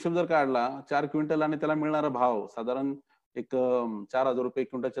त्याचा हिशोब जर काढला 4 क्विंटल आणि त्याला मिळणारा भाव साधारण एक ₹4,000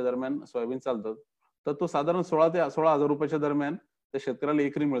 क्विंटलच्या दरम्यान सोयाबीन चालतं. तर तो साधारण 16 ते 16,000 रुपयाच्या दरम्यान त्या शेतकऱ्याला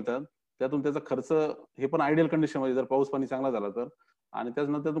एकरी मिळतात. त्यातून त्याचा खर्च हे पण आयडियल कंडिशनमध्ये जर पाऊस पाणी चांगला झाला तर आणि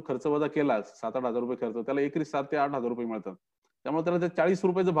त्याच्यानंतर तो खर्च वजा केला 7,000-8,000 रुपये खर्च, त्याला एकरी 7,000 ते 8,000 रुपये मिळतात. त्यामुळे त्याला त्या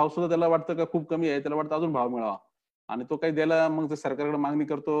 ₹40 भाव सुद्धा त्याला वाटतं का खूप कमी आहे, त्याला वाटतं अजून भाव मिळावा आणि तो काही द्यायला मग ते सरकारकडे मागणी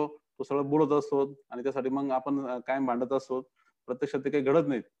करतो. तो सगळं बोलत असतो आणि त्यासाठी मग आपण कायम भांडत असतो. प्रत्यक्षात ते काही घडत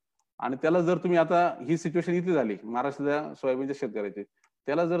नाहीत. आणि त्याला जर तुम्ही आता ही सिच्युएशन इथे झाली महाराष्ट्रातल्या सोयाबीनच्या शेतकऱ्याची,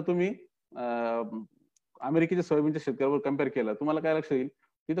 त्याला जर तुम्ही अमेरिकेच्या सोयाबीनच्या शेतकऱ्यावर कम्पेअर केलं, तुम्हाला काय लक्षात येईल,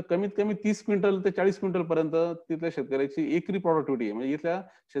 तिथं कमीत कमी 30 क्विंटल ते 40 क्विंटल पर्यंत तिथल्या शेतकऱ्याची एकरी प्रॉडक्टिव्हिटी आहे. म्हणजे इथल्या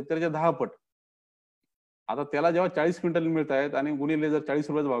शेतकऱ्याच्या 10 पट. आता त्याला जेव्हा 40 क्विंटल मिळत आहेत आणि गुणिले जर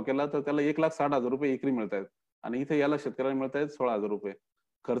 ₹40 भाव केला, तर त्याला ₹1,60,000 एकरी मिळत आहेत. आणि इथे याला शेतकऱ्याला मिळत आहेत ₹16,000.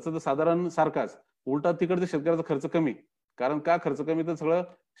 खर्च तर साधारण सारखाच. उलटा तिकडच्या शेतकऱ्याचा खर्च कमी. कारण का खर्च कमी? तर सगळं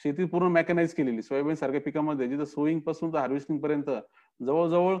शेती पूर्ण मेकॅनाइज केलेली. सोयाबीन सारख्या पिकामध्ये जिथं सोईंग पासून तर हार्वेस्टिंग पर्यंत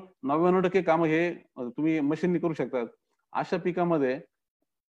जवळ-जवळ 99% कामं हे तुम्ही मशीननी करू शकतात. अशा पिकामध्ये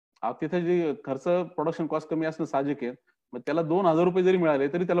तिथे जी खर्च प्रोडक्शन कॉस्ट कमी असणं साहजिक आहे. मग त्याला ₹2,000 जरी मिळाले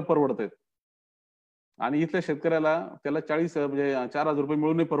तरी त्याला परवडतायत. आणि इथल्या शेतकऱ्याला त्याला 40 म्हणजे ₹4,000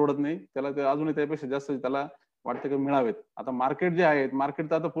 मिळूनही परवडत नाही. त्याला ते अजूनही त्यापेक्षा जास्त त्याला वाटतं की मिळावेत. आता मार्केट जे आहेत, मार्केट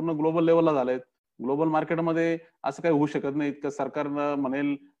तर आता पूर्ण ग्लोबल लेव्हलला झालंय. ग्लोबल मार्केटमध्ये असं काही होऊ शकत नाही, इतकं सरकारनं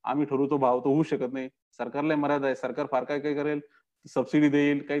म्हणेल आम्ही ठरवतो भाव, तो होऊ शकत नाही. सरकारला मर्यादा आहे. सरकार फार काय करेल, सबसिडी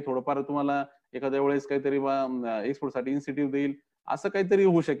देईल, काही थोडंफार तुम्हाला एखाद्या वेळेस काहीतरी एक्सपोर्टसाठी इन्सेंटिव्ह देईल. असं काहीतरी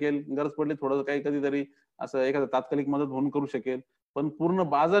होऊ शकेल. गरज पडली थोडं काही कधीतरी असं एखादं तात्कालिक मदत म्हणून करू शकेल. पण पूर्ण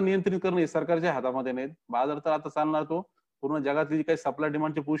बाजार नियंत्रित करणं हे सरकारच्या हातामध्ये नाहीत. बाजार तर आता चालणार तो पूर्ण जगातली जी काही सप्लाय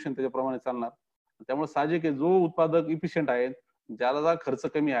डिमांडची पोझिशन त्याच्याप्रमाणे चालणार. त्यामुळे साहजिक आहे, जो उत्पादक इफिशियंट आहे, ज्याला खर्च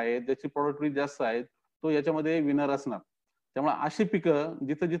कमी आहे, ज्याची प्रॉडक्टिव्हिटी जास्त आहे, तो याच्यामध्ये विनर असणार. त्यामुळे अशी पिकं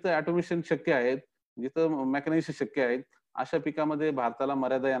जिथं-जिथं ऑटोमेशन शक्य आहेत, जिथं मेकॅनायझेशन शक्य आहे, अशा पिकामध्ये भारताला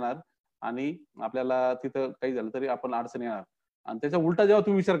मर्यादा येणार आणि आपल्याला तिथं काही झालं तरी आपण अडचण येणार. आणि त्याच्या उलटा जेव्हा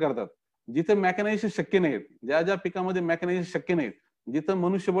तुम्ही विचार करतात, जिथे मेकॅनायझेशन शक्य नाहीत, ज्या पिकामध्ये मेकॅनायझेशन शक्य नाहीत, जिथं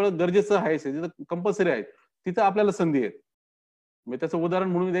मनुष्यबळ गरजेचं आहेच, जिथं कंपल्सरी आहे, तिथं आपल्याला संधी आहे. म्हणजे त्याचं उदाहरण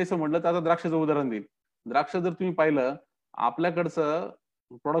म्हणून द्यायचं म्हटलं तर आता द्राक्षाचं उदाहरण देईल. द्राक्ष जर तुम्ही पाहिलं, आपल्याकडचं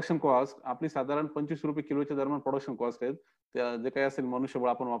प्रोडक्शन कॉस्ट आपली साधारण ₹25 किलोच्या दरम्यान प्रोडक्शन कॉस्ट आहेत. त्या जे काही असेल मनुष्यबळ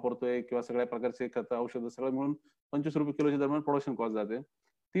आपण वापरतोय किंवा सगळ्या प्रकारचे खतं, औषधं सगळं मिळून ₹25 किलोच्या दरम्यान प्रोडक्शन कॉस्ट जाते.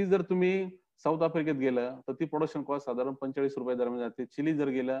 ती जर तुम्ही साऊथ आफ्रिकेत गेलं, तर ती प्रोडक्शन कॉस्ट साधारण ₹45 दरम्यान जाते. चिली जर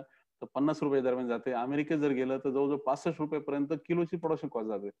गेलं, तर ₹50 दरम्यान जाते. अमेरिकेत जर गेलं, तर जवळ-जवळ ₹65 पर्यंत किलोची प्रोडक्शन कॉस्ट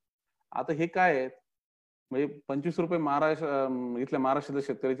जाते. आता हे काय आहे? म्हणजे ₹25 इथल्या महाराष्ट्रातल्या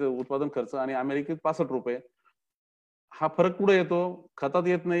शेतकऱ्याचं उत्पादन खर्च आणि अमेरिकेत ₹65. हा फरक कुठे येतो? खतात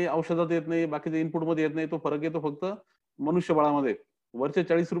येत नाही, औषधात येत नाही, बाकीच्या इनपुटमध्ये येत नाही. तो फरक येतो फक्त मनुष्यबळामध्ये. वरचे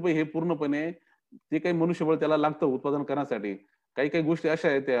 ₹40 हे पूर्णपणे जे काही मनुष्यबळ त्याला लागतं उत्पादन करण्यासाठी. काही-काही गोष्टी अशा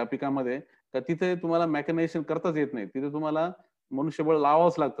आहेत त्या पिकामध्ये, तर तिथे तुम्हाला मेकॅनायझेशन करताच येत नाही. तिथे तुम्हाला मनुष्यबळ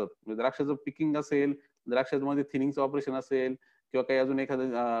लावावंच लागतं. म्हणजे द्राक्षाचं पिकिंग असेल, द्राक्षामध्ये थिनिंगचं ऑपरेशन असेल किंवा काही अजून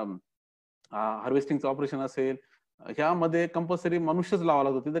एखादं हार्वेस्टिंगचं ऑपरेशन असेल, ह्यामध्ये कंपल्सरी मनुष्यच लावावा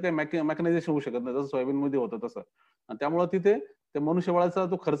लागतो. तिथे काही मेकॅनायझेशन होऊ शकत नाही. जसं सोयाबीनमध्ये होतं तसं. आणि त्यामुळे तिथे ते मनुष्यबळाचा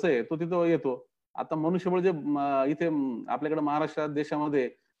जो खर्च आहे, तो तिथं येतो. आता मनुष्यबळ जे इथे आपल्याकडे महाराष्ट्रात देशामध्ये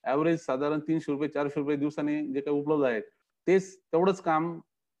एव्हरेज साधारण ₹300 ₹400 दिवसांनी जे काही उपलब्ध आहेत, तेच तेवढंच काम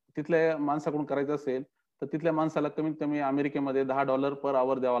तिथल्या माणसाकडून करायचं असेल, तर तिथल्या माणसाला कमीत कमी अमेरिकेमध्ये $10 पर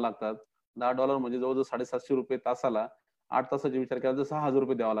अवर द्यावा लागतात. $10 म्हणजे जवळ-जवळ ₹750 तासाला. 8 तासाचा विचार केला तर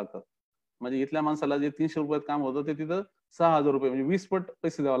 ₹6,000 द्यावे लागतात. म्हणजे इथल्या माणसाला जे ₹300 काम होतं ते तिथं ₹6,000 म्हणजे 20 पट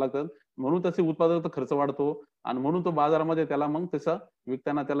पैसे द्यावे लागतात. म्हणून त्याचे उत्पादक खर्च वाढतो आणि म्हणून तो बाजारामध्ये त्याला मग त्याचा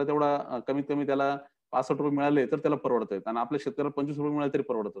विकताना त्याला तेवढा कमीत कमी त्याला ₹65 मिळाले तर त्याला परवडतात आणि आपल्या शेतकऱ्याला ₹25 मिळाले तरी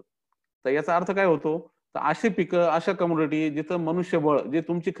परवडतात. तर याचा अर्थ काय होतो? तर अशी पिकं, अशा कमोडिटी जिथं मनुष्यबळ जे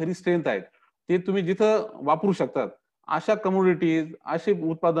तुमची खरी स्ट्रेंथ आहे, ते तुम्ही जिथं वापरू शकतात. अशा कमोडिटीज, अशी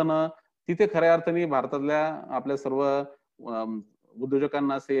उत्पादनं तिथे खऱ्या अर्थाने भारतातल्या आपल्या सर्व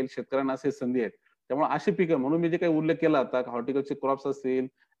उद्योजकांना असेल, शेतकऱ्यांना असेल संधी आहेत. त्यामुळे अशी पिकं म्हणून मी जे काही उल्लेख केला आता हॉर्टिकल्चर क्रॉप्स असतील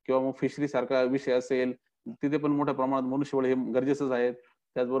किंवा मग फिशरी सारखा विषय असेल, तिथे पण मोठ्या प्रमाणात मनुष्यबळ हे गरजेचंच आहे.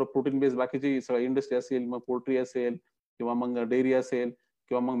 त्याचबरोबर प्रोटीन बेस्ड बाकीची सगळी इंडस्ट्री असेल, मग पोल्ट्री असेल किंवा मग डेअरी असेल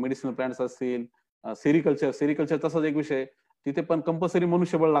किंवा मग मेडिसिनल प्लांट्स असतील, सेरिकल्चर तसाच एक विषय. तिथे पण कंपल्सरी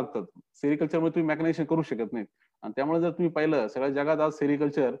मनुष्यबळ लागतं. सेरिकल्चरमध्ये तुम्ही मेकॅनायझेशन करू शकत नाही. आणि त्यामुळे जर तुम्ही पाहिलं सगळ्या जगात आज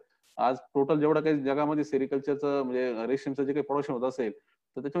सेरिकल्चर आज टोटल जेवढं काही जगामध्ये सेरिकल्चरचं म्हणजे रेशीमचं जे काही प्रोडक्शन होत असेल,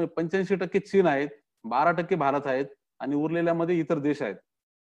 तर त्याच्यामध्ये 85% चीन आहेत, 12% भारत आहेत आणि उरलेल्यामध्ये इतर देश आहेत.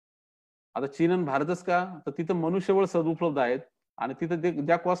 आता चीन आणि भारतच का? तर तिथं मनुष्यबळ उपलब्ध आहेत आणि तिथं ते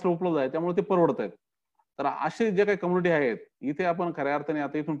ज्या कॉस्टला उपलब्ध आहे त्यामुळे ते परवडत आहेत. तर असे जे काही कम्युनिटी आहेत, इथे आपण खऱ्या अर्थाने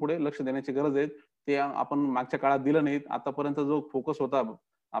आता इथून पुढे लक्ष देण्याची गरज आहे. ते आपण मागच्या काळात दिलं नाहीत. आतापर्यंत जो फोकस होता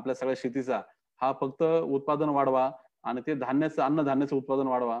आपल्या सगळ्या शेतीचा, हा फक्त उत्पादन वाढवा आणि ते अन्नधान्याचं उत्पादन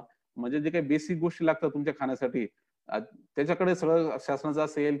वाढवा. म्हणजे जे काही बेसिक गोष्टी लागतात तुमच्या खाण्यासाठी त्याच्याकडे सगळं शासनाचं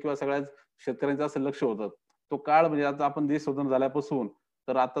असेल किंवा सगळ्याच शेतकऱ्यांचं असेल लक्ष होतं. तो काळ म्हणजे आता आपण देश स्वतंत्र झाल्यापासून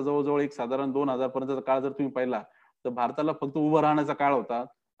तर आता जवळ-जवळ एक साधारण 2000 पर्यंतचा काळ जर तुम्ही पाहिला, तर भारताला फक्त उभं राहण्याचा काळ होता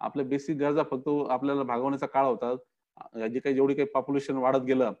आपल्या बेसिक गरजा फक्त आपल्याला भागवण्याचा काळ होता. जेवढी काही पॉप्युलेशन वाढत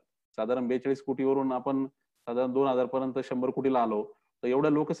गेलं, साधारण 42 कोटीवरून आपण साधारण 2000 पर्यंत 100 कोटीला आलो. तर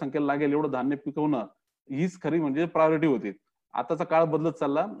एवढ्या लोकसंख्येला लागेल एवढं धान्य पिकवणं हीच खरी म्हणजे प्रायोरिटी होती. आताचा काळ बदलत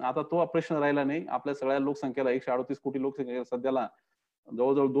चालला. आता तो प्रश्न राहिला नाही. आपल्या सगळ्या लोकसंख्येला 138 कोटी लोकसंख्या सध्याला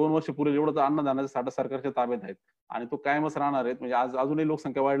जवळ-जवळ 2 वर्ष पुरेल एवढं तर अन्नधान्याचा साठा सरकारच्या ताब्यात आहे आणि तो कायमच राहणार आहे. म्हणजे आज अजूनही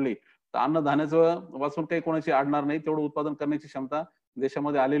लोकसंख्या वाढली, तर अन्नधान्याचं वाचून काही कोणाची अडणार नाही. तेवढं उत्पादन करण्याची क्षमता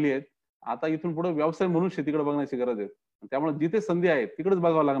देशामध्ये आलेली आहे. आता इथून पुढे व्यवसाय म्हणून शेतीकडे बघण्याची गरज आहे. त्यामुळे जिथे संधी आहे तिकडेच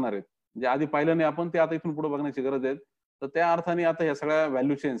बघावं लागणार आहे. जे आधी पाहिलं नाही आपण ते आता इथून पुढे बघण्याची गरज आहे. तर त्या अर्थाने आता ह्या सगळ्या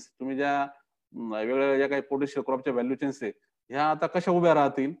व्हॅल्यू चेन्स तुम्ही ज्या वेगवेगळ्या ज्या काही पोटेन्शियल क्रॉपच्या व्हॅल्यू चेन्स आहे, ह्या आता कशा उभ्या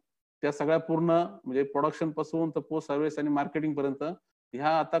राहतील? त्या सगळ्या पूर्ण म्हणजे प्रोडक्शन पासून तर पोस्ट सर्व्हिस आणि मार्केटिंग पर्यंत ह्या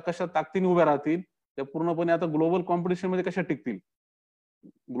आता कशा ताकदीने उभ्या राहतील? त्या पूर्णपणे आता ग्लोबल कॉम्पिटिशन मध्ये कशा टिकतील?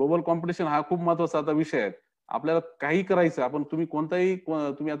 ग्लोबल कॉम्पिटिशन हा खूप महत्वाचा आता विषय आहे. आपल्याला काही करायचं आपण तुम्ही कोणताही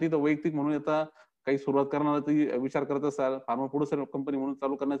तुम्ही आता इथं वैयक्तिक म्हणून आता काही सुरुवात करणार विचार करत असाल, फार्मा प्रोड्युसर कंपनी म्हणून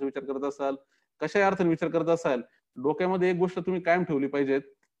चालू करण्याचा विचार करत असाल, कशाही अर्थाने विचार करत असाल, डोक्यामध्ये एक गोष्ट तुम्ही कायम ठेवली पाहिजेत,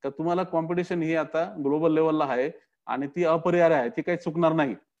 का तुम्हाला कॉम्पिटिशन ही आता ग्लोबल लेव्हलला आहे आणि ती अपरिहार्य आहे. ती काही चुकणार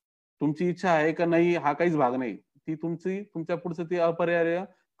नाही. तुमची इच्छा आहे का नाही हा काहीच भाग नाही. ती तुमच्या पुढचं ती अपरिहार्य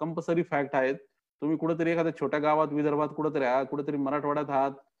कंपल्सरी फॅक्ट आहेत. तुम्ही कुठेतरी एखाद्या छोट्या गावात, विदर्भात कुठेतरी आहात, कुठेतरी मराठवाड्यात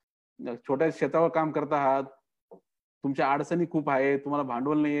आहात, छोट्या शेतावर काम करत आहात. तुमच्या अडचणी खूप आहेत. तुम्हाला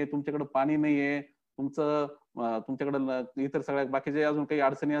भांडवल नाहीये, तुमच्याकडे पाणी नाहीये, तुमच्याकडे इतर सगळ्या बाकीच्या अजून काही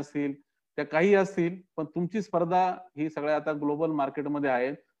अडचणी असतील, त्या काही असतील, पण तुमची स्पर्धा ही सगळ्या आता ग्लोबल मार्केटमध्ये आहे.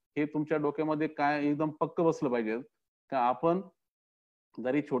 हे तुमच्या डोक्यामध्ये काय एकदम पक्क बसलं पाहिजे. का आपण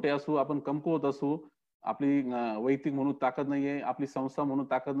जरी छोटे असू, आपण कमकुवत असू, आपली वैयक्तिक म्हणून ताकद नाहीये, आपली संस्था म्हणून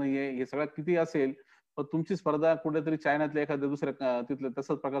ताकद नाहीये, हे सगळं किती असेल, पण तुमची स्पर्धा कुठेतरी चायनातल्या एखाद्या दुसऱ्या तिथलं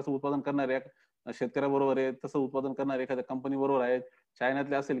तसंच प्रकारचं उत्पादन करणाऱ्या शेतकऱ्याबरोबर आहे, तसं उत्पादन करणाऱ्या एखाद्या कंपनी बरोबर आहे.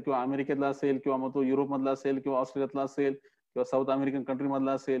 चायनातल्या असेल किंवा अमेरिकेतला असेल किंवा मग तो युरोपमधला असेल किंवा ऑस्ट्रेलियातला असेल किंवा साऊथ अमेरिकन कंट्री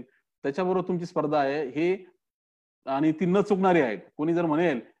मधला असेल, त्याच्याबरोबर तुमची स्पर्धा आहे. हे आणि ती न चुकणारी आहे. कोणी जर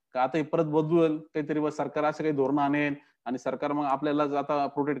म्हणेल, का आता हे परत बदलूल, काहीतरी सरकार असं काही धोरणं आणेल आणि सरकार मग आपल्यालाच आता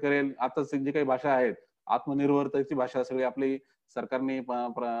प्रोटेक्ट करेल. आताच जी काही भाषा आहेत, आत्मनिर्भरतेची भाषा सगळी आपली सरकारने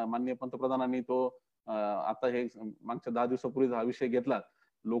माननीय पंतप्रधानांनी तो आता हे मागच्या 10 दिवसापूर्वी हा विषय घेतला.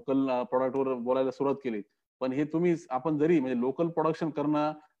 लोकल प्रॉडक्टवर बोलायला सुरुवात केली. पण हे तुम्ही आपण जरी म्हणजे लोकल प्रोडक्शन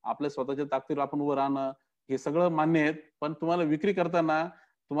करणं, आपल्या स्वतःच्या ताकदीवर आपण उभं राहणं, हे सगळं मान्य आहे. पण तुम्हाला विक्री करताना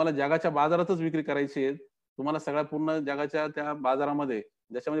तुम्हाला जगाच्या बाजारातच विक्री करायची आहे. तुम्हाला सगळ्या पूर्ण जगाच्या त्या बाजारामध्ये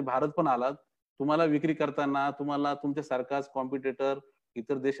ज्याच्यामध्ये भारत पण आला, तुम्हाला विक्री करताना तुम्हाला तुमच्यासारखाच कॉम्पिटिटर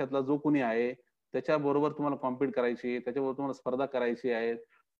इतर देशातला जो कोणी आहे, त्याच्याबरोबर तुम्हाला कॉम्पीट करायची, त्याच्याबरोबर तुम्हाला स्पर्धा करायची आहे.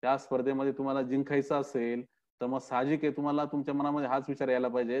 त्या स्पर्धेमध्ये तुम्हाला जिंकायचं असेल, तर मग साहजिक आहे तुम्हाला तुमच्या मनामध्ये हाच विचार यायला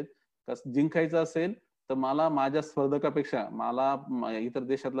पाहिजे, का जिंकायचं असेल, तर मला माझ्या स्पर्धकापेक्षा मला इतर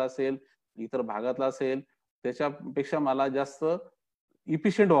देशातला असेल, इतर भागातला असेल, त्याच्यापेक्षा मला जास्त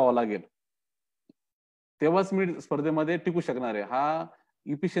इफिशियंट व्हावं लागेल. तेव्हाच मी स्पर्धेमध्ये टिकू शकणार आहे. हा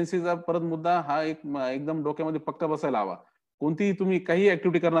इफिशियन्सीचा परत मुद्दा हा एकदम डोक्यामध्ये पक्का बसायला हवा. कोणतीही तुम्ही काही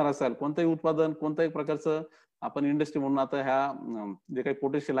ऍक्टिव्हिटी करणार असाल, कोणतंही उत्पादन, कोणत्याही प्रकारचं आपण इंडस्ट्री म्हणून आता ह्या जे काही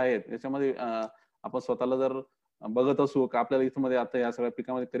पोटेन्शियल आहेत याच्यामध्ये आपण स्वतःला जर बघत असू का आपल्याला इथं मध्ये आता या सगळ्या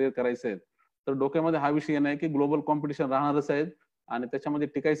पिकामध्ये करिअर करायचं आहे, तर डोक्यामध्ये हा विषय नाही की ग्लोबल कॉम्पिटिशन राहणारच आहे आणि त्याच्यामध्ये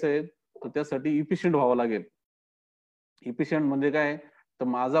टिकायचं आहे, तर त्यासाठी इफिशियंट व्हावं लागेल. इफिशियंट म्हणजे काय? तर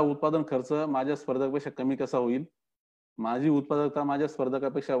माझा उत्पादन खर्च माझ्या स्पर्धकापेक्षा कमी कसा होईल? माझी उत्पादकता माझ्या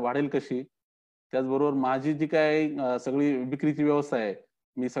स्पर्धकापेक्षा वाढेल कशी? त्याचबरोबर माझी जी काही सगळी विक्रीची व्यवस्था आहे,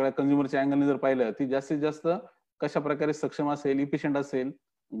 मी सगळ्या कंझ्युमरच्या अँगलने जर पाहिलं, ती जास्तीत जास्त कशाप्रकारे सक्षम असेल, इफिशियंट असेल,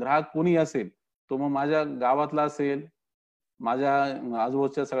 ग्राहक कोणीही असेल, तो मग माझ्या गावातला असेल, माझ्या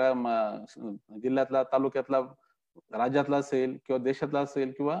आजूबाजूच्या सगळ्या जिल्ह्यातला, तालुक्यातला, राज्यातला असेल किंवा देशातला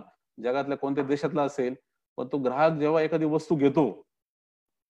असेल किंवा जगातल्या कोणत्या देशातला असेल, पण तो ग्राहक जेव्हा एखादी वस्तू घेतो,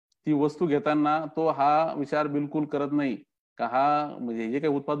 ती वस्तू घेताना तो हा विचार बिलकुल करत नाही, का हा म्हणजे जे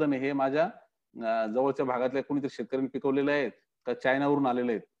काही उत्पादन आहे हे माझ्या जवळच्या भागातल्या कोणीतरी शेतकऱ्यांनी पिकवलेले आहेत का चायनावरून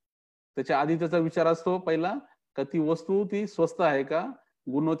आलेले आहेत. त्याच्या आधी त्याचा विचार असतो पहिला, का ती वस्तू ती स्वस्त आहे का,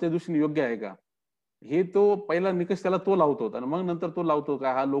 गुणवत्ते दृष्टीने योग्य आहे का? हे तो पहिला निकष त्याला तो लावतो आणि मग नंतर तो लावतो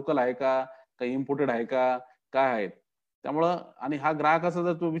का हा लोकल आहे का, काही इम्पोर्टेड आहे का, काय आहे. त्यामुळं आणि हा ग्राहकाचा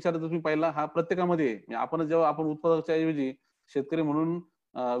जर तो विचार जर तुम्ही पाहिला हा प्रत्येकामध्ये आहे. म्हणजे आपण जेव्हा आपण उत्पादकाच्या ऐवजी शेतकरी म्हणून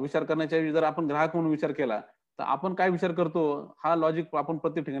विचार करण्याच्या ऐवजी जर आपण ग्राहक म्हणून विचार केला, तर आपण काय विचार करतो हा लॉजिक आपण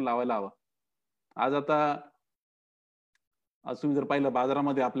प्रत्येक ठिकाणी लावायला हवा. आज आता आज तुम्ही जर पाहिलं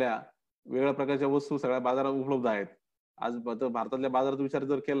बाजारामध्ये आपल्या वेगवेगळ्या प्रकारच्या वस्तू सगळ्या बाजारात उपलब्ध आहेत. आज भारतातल्या बाजाराचा विचार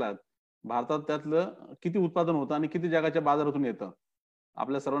जर केला, भारतात त्यातलं किती उत्पादन होतं आणि किती जगाच्या बाजारातून येतं.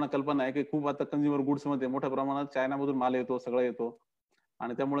 आपल्या सर्वांना कल्पना आहे की खूप आता कंझ्युमर गुड्स मध्ये मोठ्या प्रमाणात चायनामधून माल येतो, सगळं येतो.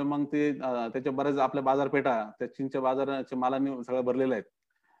 आणि त्यामुळे मग ते त्याच्या बऱ्याच आपल्या बाजारपेठा त्या चीनच्या बाजाराच्या मालाने सगळ्या भरलेल्या आहेत.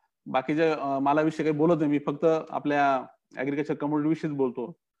 बाकीच्या मालाविषयी काही बोलत नाही मी, फक्त आपल्या ऍग्रीकल्चर कमोडिटी विषयीच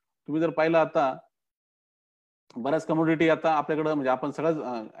बोलतो. तुम्ही जर पाहिलं आता बऱ्याच कमोडिटी आता आपल्याकडे म्हणजे आपण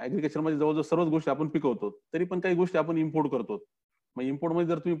सगळ्याच ऍग्रीकल्चर मध्ये जवळजवळ सर्वच गोष्टी आपण पिकवतो, तरी पण काही गोष्टी आपण इम्पोर्ट करतो. मग इम्पोर्ट मध्ये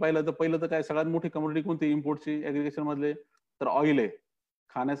जर तुम्ही पाहिलं तर पहिलं तर काय सगळ्यात मोठी कमोडिटी कोणती इम्पोर्टची ऍग्रीकल्चर मधले, तर ऑइल आहे.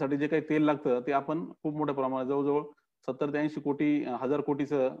 खाण्यासाठी जे काही तेल लागतं ते आपण खूप मोठ्या प्रमाणात जवळजवळ 70 ते 80 कोटी 1000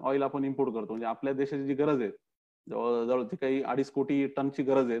 कोटीचं ऑइल आपण इम्पोर्ट करतो. म्हणजे आपल्या देशाची जी गरज आहे जवळजवळ जी काही 2.5 कोटी टनची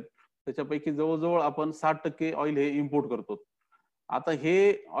गरज आहे, त्याच्यापैकी जवळजवळ आपण 60% ऑइल हे इम्पोर्ट करतो. आता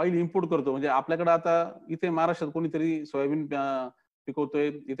हे ऑइल इम्पोर्ट करतो म्हणजे आपल्याकडे आता इथे महाराष्ट्रात कोणीतरी सोयाबीन पिकवतोय,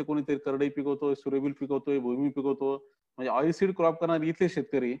 इथे कोणीतरी करडई पिकवतोय, सूर्यफूल पिकवतोय, भुईमूग पिकवतो. म्हणजे ऑइल सीड क्रॉप करणारे इथले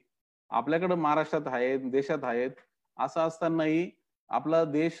शेतकरी आपल्याकडे महाराष्ट्रात आहेत, देशात आहेत. असं असतानाही आपला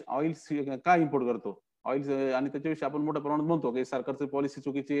देश ऑइल का इम्पोर्ट करतो? ऑइल आणि त्याच्याविषयी आपण मोठ्या प्रमाणात म्हणतो की सरकारची पॉलिसी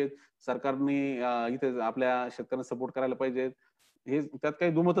चुकीची आहे. सरकारने इथे आपल्या शेतकऱ्यांना सपोर्ट करायला पाहिजे. हे त्यात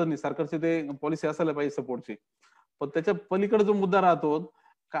काही दुमतच नाही. सरकारची ते पॉलिसी असायला पाहिजे सपोर्टची. पण त्याच्या पलीकडे जो मुद्दा राहतो,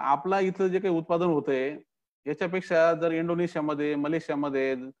 का आपला इथलं जे काही उत्पादन होतंय, याच्यापेक्षा जर इंडोनेशियामध्ये,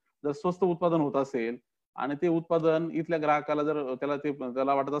 मलेशियामध्ये जर स्वस्त उत्पादन होत असेल आणि ते उत्पादन इथल्या ग्राहकाला जर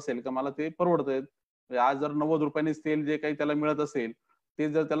त्याला वाटत असेल का मला ते परवडतंय. म्हणजे आज जर ₹90 तेल जे काही त्याला मिळत असेल, ते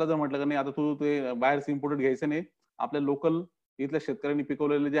जर त्याला जर म्हटलं की नाही आता तू ते बाहेरचं इम्पोर्टेड घ्यायचं नाही. आपल्या लोकल इथल्या शेतकऱ्यांनी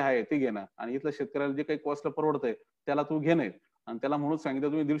पिकवलेलं जे आहे ते घे ना आणि इथल्या शेतकऱ्याला जे काही कॉस्टला परवडतंय, त्याला तू घे नाही आणि त्याला म्हणून सांगितलं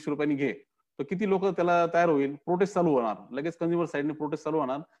तुम्ही ₹150 घे. तर किती लोक त्याला तयार होईल, प्रोटेस्ट चालू होणार. लगेच कंझ्युमर साइडने प्रोटेस्ट चालू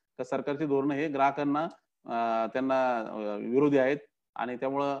होणार. का सरकारची धोरणं हे ग्राहकांना त्यांना विरोधी आहेत आणि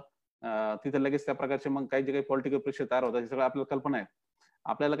त्यामुळं तिथे लगेच त्या प्रकारचे मग काही जे काही पॉलिटिकल प्रेशर तयार होतात, हे सगळं आपल्याला कल्पना आहे.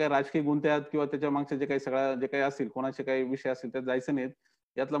 आपल्याला काही राजकीय गुंत्यात किंवा त्याच्या मागच्या जे काही सगळ्या जे काही असतील, कोणाचे काही विषय असतील त्यात जायचं नाहीत.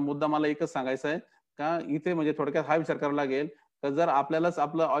 यातला मुद्दा मला एकच सांगायचा आहे, का इथे म्हणजे थोडक्यात हा विचार करावा लागेल, तर जर आपल्यालाच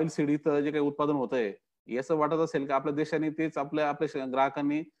आपलं ऑइल सीड इथं जे काही उत्पादन होतंय, असं वाटत असेल की आपल्या देशाने तेच आपल्या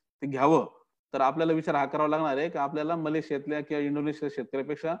ग्राहकांनी ते घ्यावं, तर आपल्याला विचार हा करावा लागणार आहे, की आपल्याला मलेशियातल्या किंवा इंडोनेशिया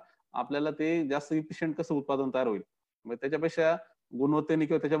शेतकऱ्यापेक्षा आपल्याला ते जास्त इफिशियंट कसं उत्पादन तयार होईल. मग त्याच्यापेक्षा गुणवत्तेने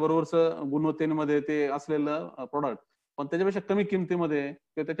किंवा त्याच्याबरोबरच गुणवत्तेमध्ये ते असलेलं प्रॉडक्ट पण त्याच्यापेक्षा कमी किमतीमध्ये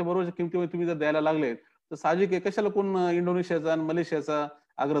किंवा त्याच्याबरोबरच्या किमतीमध्ये तुम्ही जर द्यायला लागले, तर साहजिक आहे कशाला कोण इंडोनेशियाचा आणि मलेशियाचा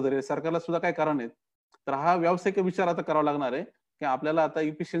आग्रह धरेल. सरकारला सुद्धा काय कारण आहेत. तर हा व्यावसायिक विचार आता करावा लागणार आहे, की आपल्याला आता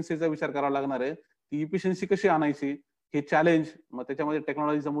इफिशियन्सीचा विचार करावा लागणार आहे. ती इफिशियन्सी कशी आणायची? हे चॅलेंज मग त्याच्यामध्ये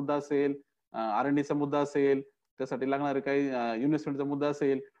टेक्नॉलॉजीचा मुद्दा असेल, R&Dचा मुद्दा असेल, त्यासाठी लागणारे काही इन्व्हेस्टमेंटचा मुद्दा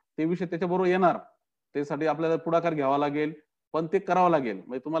असेल, ते विषय त्याच्याबरोबर येणार. त्यासाठी आपल्याला पुढाकार घ्यावा लागेल, पण ते करावं लागेल.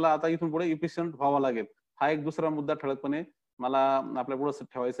 म्हणजे तुम्हाला आता इथून पुढे इफिशियंट व्हावं लागेल. हा एक दुसरा मुद्दा ठळकपणे मला आपल्या पुढे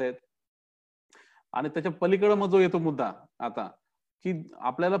ठेवायचा आहे. आणि त्याच्या पलीकडे मग जो येतो मुद्दा आता, की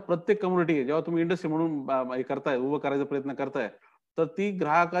आपल्याला प्रत्येक कम्युनिटी जेव्हा तुम्ही इंडस्ट्री म्हणून हे करताय, उभं करायचा प्रयत्न करताय, तर ती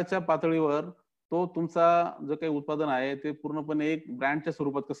ग्राहकाच्या पातळीवर तो तुमचा जो काही उत्पादन आहे, ते पूर्णपणे एक ब्रँडच्या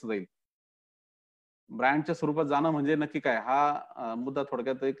स्वरूपात कसं जाईल? ब्रँडच्या स्वरूपात जाणं म्हणजे नक्की काय? हा मुद्दा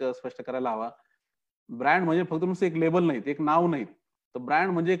थोडक्यात एक स्पष्ट करायला हवा. ब्रँड म्हणजे फक्त नुसतं एक लेबल नाही, एक नाव नाही. तर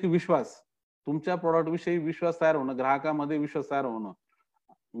ब्रँड म्हणजे एक विश्वास. तुमच्या प्रॉडक्ट विषयी विश्वास तयार होणं, ग्राहकामध्ये विश्वास तयार होणं.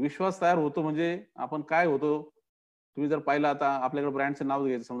 विश्वास तयार होतो म्हणजे आपण काय होतो, तुम्ही जर पाहिलं आता आपल्याकडे ब्रँडचं नाव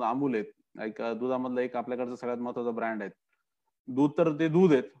घ्यायचं समजा अमूल आहे. एक दुधामधला एक आपल्याकडचा सगळ्यात महत्वाचा ब्रँड आहे. दूध तर ते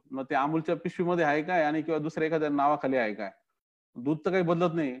दूध आहेत. मग ते अमूलच्या पिशवीमध्ये आहे काय आणि किंवा दुसऱ्या एखाद्या नावाखाली आहे काय? दूध तर काही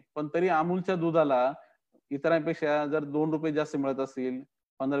बदलत नाही. पण तरी अमूलच्या दुधाला इतरांपेक्षा जर ₹2 जास्त मिळत असतील,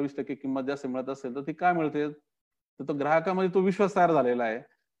 15-20% किंमत जास्त मिळत असेल, तर ती का मिळते? तर तो ग्राहकामध्ये तो विश्वास तयार झालेला आहे,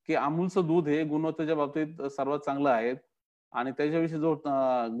 की अमूलचं दूध हे गुणवत्तेच्या बाबतीत सर्वात चांगलं आहे आणि त्याच्याविषयी जो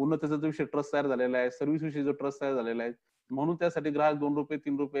गुणवत्तेचा जो विषय ट्रस्ट तयार झालेला आहे, सर्व्हिस विषयी जो ट्रस्ट तयार झालेला आहे, म्हणून त्यासाठी ग्राहक ₹2,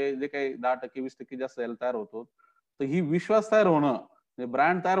 ₹3 जे काही 10%, 20% जास्त द्यायला तयार होतो. तर ही विश्वास तयार होणं,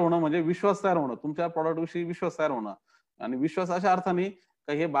 ब्रँड तयार होणं म्हणजे विश्वास तयार होणं. तुमच्या प्रॉडक्ट विषयी विश्वास तयार होणं आणि विश्वास अशा अर्थाने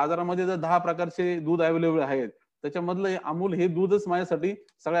का हे बाजारामध्ये जर 10 प्रकारचे दूध अवेलेबल आहेत, त्याच्यामधलं हे अमूल हे दूधच माझ्यासाठी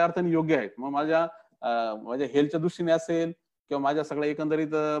सगळ्या अर्थाने योग्य आहे. मग माझ्या हेल्थच्या दृष्टीने असेल किंवा माझ्या सगळ्या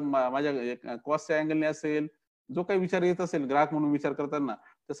एकंदरीत माझ्या कॉस्टच्या अँगलने असेल, जो काही विचार येत असेल ग्राहक म्हणून विचार करताना,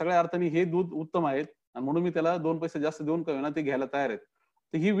 तर सगळ्या अर्थाने हे दूध उत्तम आहेत आणि म्हणून मी त्याला 2 पैसे जास्त देऊन का होईना ते घ्यायला तयार आहेत.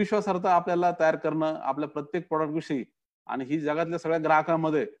 तर ही विश्वासार्हता आपल्याला तयार करणं आपल्या प्रत्येक प्रॉडक्ट विषयी आणि ही जगातल्या सगळ्या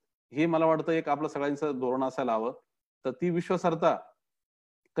ग्राहकांमध्ये हे मला वाटतं एक आपलं सगळ्यांचं धोरण असायला हवं. तर ती विश्वासार्हता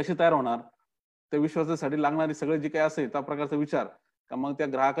कशी तयार होणार? त्या विश्वासासाठी लागणारी सगळी जी काही असेल त्या प्रकारचा विचार, का मग त्या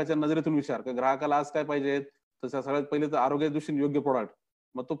ग्राहकाच्या नजरेतून विचार, की ग्राहकाला आज काय पाहिजे? तर सगळ्यात पहिले तर आरोग्याच्या दृष्टीने योग्य प्रॉडक्ट.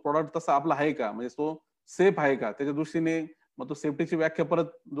 मग तो प्रॉडक्ट तसा आपला आहे का? म्हणजे तो सेफ आहे का? त्याच्या दृष्टीने मग तो सेफ्टीची व्याख्या परत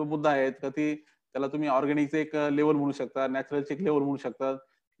जो मुद्दा आहे, तर त्याला तुम्ही ऑर्गॅनिकचं एक लेव्हल म्हणू शकता, नॅचरलची एक लेव्हल म्हणू शकता.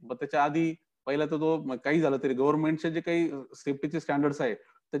 मग त्याच्या आधी पहिला तर तो काही झालं तरी गव्हर्नमेंटचे जे काही सेफ्टीचे स्टँडर्ड्स आहे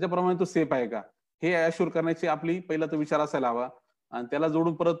त्याच्याप्रमाणे तो सेफ आहे का, हे अश्युअर करण्याची आपली पहिला तो विचार असायला हवा. आणि त्याला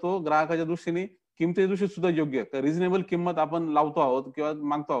जोडून परत तो ग्राहकाच्या दृष्टीने किमतीच्या दृष्टीने सुद्धा योग्य रिझनेबल किंमत आपण लावतो आहोत किंवा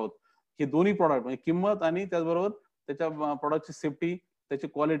मागतो आहोत. हे दोन्ही प्रॉडक्ट म्हणजे किंमत आणि त्याचबरोबर त्याच्या प्रॉडक्टची सेफ्टी, त्याची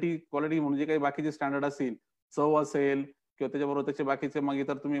क्वालिटी म्हणजे काही बाकीचे स्टँडर्ड असतील, चव असेल किंवा त्याच्याबरोबर त्याचे बाकीचे मग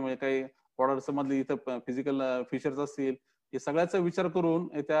इतर तुम्ही म्हणजे काही प्रॉडक्ट्स मधले इतर फिजिकल फीचर्स असतील, हे सगळ्याचा विचार करून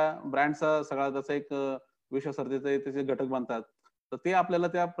त्या ब्रँडचा सगळा त्याचा एक विश्वासार्हतेचे त्याचे घटक बनतात. तर ते आपल्याला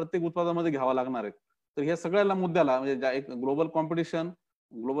त्या प्रत्येक उत्पादनामध्ये घ्यावं लागणार आहे. तर ह्या सगळ्याला मुद्द्याला म्हणजे एक ग्लोबल कॉम्पिटिशन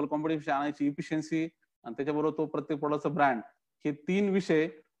आणायची इफिशियन्सी आणि त्याच्याबरोबर तो प्रत्येक प्रॉडक्टचा ब्रँड, हे 3 विषय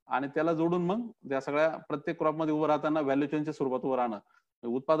आणि त्याला जोडून मग त्या सगळ्या प्रत्येक क्रॉपमध्ये उभं राहताना व्हॅल्यू चेनच्या स्वरूपात उभं राहणं.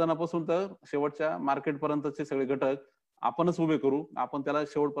 उत्पादनापासून तर शेवटच्या मार्केट पर्यंतचे सगळे घटक आपणच उभे करू. आपण त्याला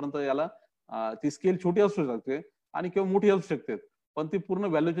शेवटपर्यंत याला ती स्केल छोटी असू शकते आणि किंवा मोठी असू शकते. पण ती पूर्ण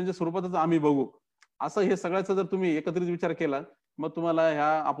व्हॅल्यू चेनच्या स्वरूपातच आम्ही बघू. असं हे सगळ्याचा जर तुम्ही एकत्रित विचार केला, मग तुम्हाला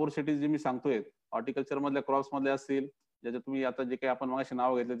ह्या अपॉर्च्युनिटीज जे मी सांगतोय, हॉर्टिकल्चर मधल्या क्रॉप्स मधले असतील, ज्याचे तुम्ही आता जे काही आपण मगाशी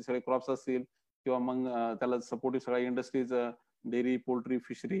नाव घेतलं ते सगळे क्रॉप्स असतील किंवा मग त्याला सपोर्टिव्ह सगळ्या industries, dairy, poultry,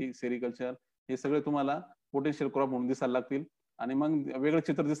 fishery, sericulture, हे सगळे तुम्हाला पोटेन्शियल क्रॉप म्हणून दिसायला लागतील. आणि मग वेगळं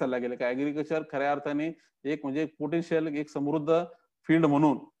चित्र दिसायला लागेल की ऍग्रिकल्चर खऱ्या अर्थाने एक म्हणजे पोटेन्शियल एक समृद्ध फील्ड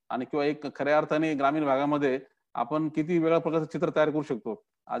म्हणून आणि किंवा एक खऱ्या अर्थाने ग्रामीण भागामध्ये आपण किती वेगळ्या प्रकारचं चित्र तयार करू शकतो.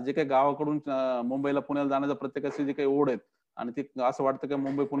 आज जे काही गावाकडून मुंबईला पुण्याला जाण्याचा प्रत्येकाची जे काही ओढ आहेत आणि ते असं वाटतं की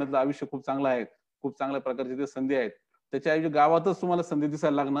मुंबई पुण्यातलं आयुष्य खूप चांगलं आहे, खूप चांगल्या प्रकारची ते संधी आहेत, त्याच्याऐवजी गावातच तुम्हाला संधी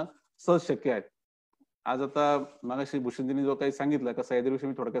दिसायला लागणं सहज शक्य आहे. आज आता मगाशी भूषणजींनी जो काही सांगितलं का सह्याद्रीविषयी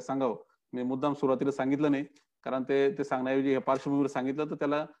मी थोडक्यात सांगावं. मी मुद्दाम सुरुवातीला सांगितलं नाही, कारण ते सांगण्याऐवजी हे पार्श्वभूमीवर सांगितलं तर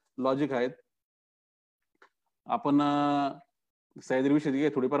त्याला लॉजिक आहेत. आपण सह्याद्रीविषयी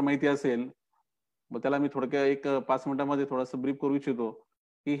थोडीफार माहिती असेल, मग त्याला मी थोडक्यात एक 5 मिनिटांमध्ये थोडंसं ब्रीफ करू इच्छितो,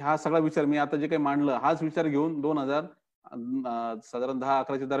 की हा सगळा विचार मी आता जे काही मांडलं, हाच विचार घेऊन 2000 साधारण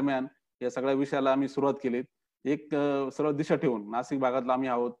 10-11च्या दरम्यान या सगळ्या विषयाला आम्ही सुरुवात केली. एक सरळ दिशा ठेवून नाशिक भागातला आम्ही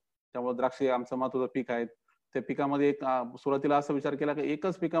आहोत. त्यामुळे द्राक्ष आमचं महत्वाचं पीक आहे. त्या पिकामध्ये एक सुरुवातीला असा विचार केला की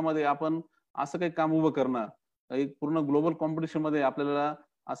एकच पिकामध्ये आपण असं काही काम उभं करणं, एक पूर्ण ग्लोबल कॉम्पिटिशन मध्ये आपल्याला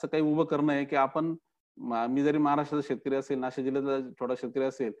असं काही उभं करणं आहे की आपण मी जरी महाराष्ट्राचा शेतकरी असेल, नाशिक जिल्ह्यातला छोटा शेतकरी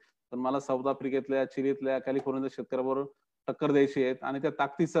असेल, पण मला साऊथ आफ्रिकेतल्या, चिलीतल्या, कॅलिफोर्नियाच्या शेतकऱ्याबरोबर टक्कर द्यायची आहे आणि त्या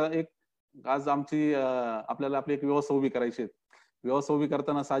ताकदीचा एक आज आमची आपल्याला आपली एक व्यवस्था उभी करायची आहे. व्यवस्था उभी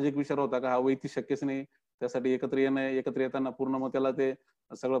करताना साहजिक विचार होता का हा वैती शक्यच नाही. त्यासाठी एकत्र येणं, एकत्र येताना पूर्ण मग त्याला ते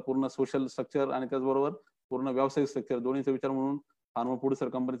सगळं पूर्ण सोशल स्ट्रक्चर आणि त्याचबरोबर पूर्ण व्यावसायिक स्ट्रक्चर दोन्हीचा विचार म्हणून फार्मा प्रोड्युसर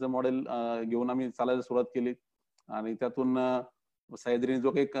कंपनीचं मॉडेल घेऊन आम्ही चालायला सुरुवात केली. आणि त्यातून सह्याद्रीने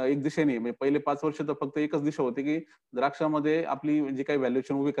जो काही एक दिशेने म्हणजे पहिले 5 वर्ष तर फक्त एकच दिशा होती की द्राक्षामध्ये आपली जी काही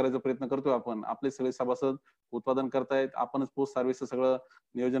व्हॅल्युएशन उभी करायचा प्रयत्न करतोय आपण, आपले सगळे सभासद उत्पादन करतायत, आपणच पोस्ट सर्व्हिसचं सगळं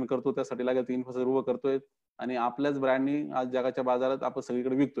नियोजन करतो, त्यासाठी लागेल ते इन्फ्रास्ट्रक्चर उभं करतोय आणि आपल्याच ब्रँडनी आज जगाच्या बाजारात आपण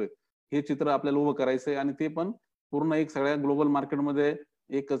सगळीकडे विकतोय. हे चित्र आपल्याला उभं करायचंय आणि ते पण पूर्ण एक सगळ्या ग्लोबल मार्केटमध्ये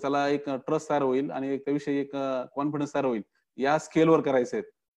एक त्याला एक ट्रस्ट तयार होईल आणि एक त्याविषयी एक कॉन्फिडन्स तयार होईल. या स्केलवर करायचे आहेत.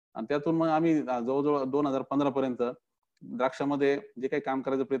 आणि त्यातून मग आम्ही जवळजवळ 2015 पर्यंत द्राक्षामध्ये जे काही काम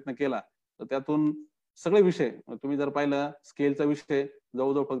करायचा प्रयत्न केला, तर त्यातून सगळे विषय तुम्ही जर पाहिलं स्केलचा विषय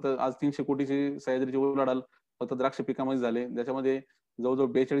जवळजवळ फक्त आज 300 कोटीची सह्याद्रीची उलाढाल फक्त द्राक्ष पिकामध्ये झाले. ज्याच्यामध्ये जवळजवळ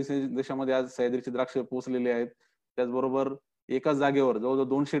 42 देशामध्ये आज सह्याद्रीची द्राक्ष पोहोचलेली आहेत. त्याचबरोबर एकाच जागेवर जवळजवळ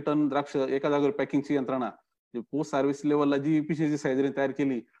 200 टन द्राक्ष एका जागेवर पॅकिंगची यंत्रणा पोस्ट सर्व्हिस लेवलला जी इफिशियन्सी सह्याद्रीने तयार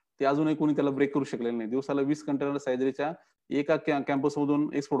केली, ती अजूनही कोणी त्याला ब्रेक करू शकलेलं नाही. दिवसाला 20 कंटेनर सह्याद्रीच्या एका कॅम्पसमधून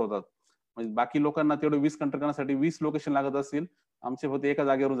एक्सपोर्ट होतात. म्हणजे बाकी लोकांना तेवढे 20 कंटेनर करण्यासाठी 20 लोकेशन लागत असतील, आमचे फक्त एका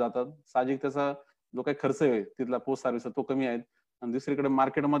जागेवरून जातात. साहजिक त्याचा जो काही खर्च आहे तिथला पोस्ट सर्व्हिसचा तो कमी आहे. आणि दुसरीकडे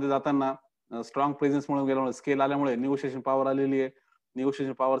मार्केटमध्ये जाताना स्ट्रॉंग प्रेझेन्स म्हणून गेल्यामुळे स्केल आल्यामुळे निगोशिएशन पॉवर आलेली आहे.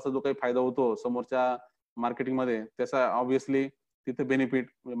 निगोशिएशन पॉवरचा जो काही फायदा होतो समोरच्या मार्केटिंगमध्ये त्याचा ऑब्व्हियसली तिथे benefit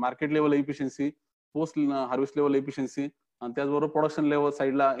market level efficiency, post harvest level efficiency आणि त्याचबरोबर प्रोडक्शन लेवल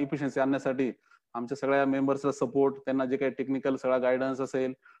साईडला इफिशियन्सी आणण्यासाठी आमच्या सगळ्या मेंबर्सचा सपोर्ट, त्यांना जे काही टेक्निकल सगळा गायडन्स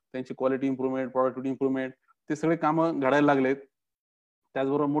असेल, त्यांची क्वालिटी इम्प्रुव्हमेंट, प्रोडक्टिव्हिटी इम्प्रुव्हमेंट, ते सगळे कामं घडायला लागलेत.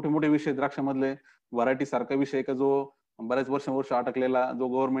 त्याचबरोबर मोठे मोठे विषय द्राक्षामधले व्हरायटी सारखा विषय का जो बऱ्याच वर्ष अटकलेला, जो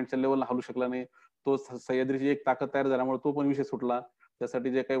गव्हर्नमेंटच्या लेवलला हलू शकला नाही, तो सह्याद्रीची एक ताकद तयार झाल्यामुळे तो पण विषय सुटला.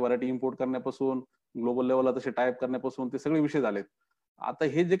 त्यासाठी जे काही व्हरायटी इम्पोर्ट करण्यापासून ग्लोबल लेवलला तसे टाईप करण्यापासून ते सगळे विषय झालेत. आता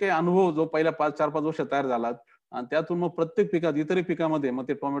हे जे काही अनुभव जो पहिल्या 4-5 वर्षात तयार झाला आणि त्यातून मग प्रत्येक पिकात इतरही पिकामध्ये मग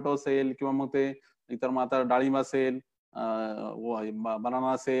ते टोमॅटो असेल किंवा मग ते इतर मग आता डाळिंब असेल,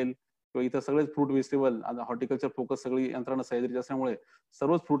 बनाना असेल किंवा इतर सगळेच फ्रूट व्हेजिटेबल हॉर्टिकल्चर फोकस सगळी यंत्रणा सह्याद्रीची असल्यामुळे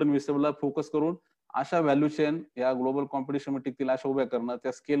सर्वच फ्रूट अँड व्हेजिटेबलला फोकस करून अशा व्हॅल्यू चेन या ग्लोबल कॉम्पिटिशन मध्ये टिकतील अशा उभ्या करणं,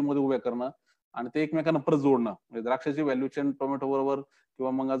 त्या स्केलमध्ये उभ्या करणं आणि ते एकमेकांना परत जोडणं. म्हणजे द्राक्षाची व्हॅल्यू चेन टोमॅटो बरोबर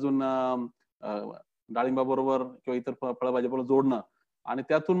किंवा मग अजून डाळिंबाबरोबर किंवा इतर फळभाज्याबरोबर जोडणं आणि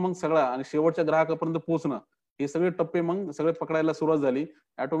त्यातून मग सगळा आणि शेवटच्या ग्राहकापर्यंत पोहोचणं, हे सगळे टप्पे मग सगळे पकडायला सुरुवात झाली.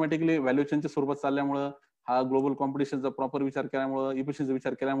 ऑटोमॅटिकली व्हॅल्यू चेनच्या स्वरूपात चालल्यामुळं, हा ग्लोबल कॉम्पिटिशनचा प्रॉपर विचार केल्यामुळं, इफिशियन्सीचा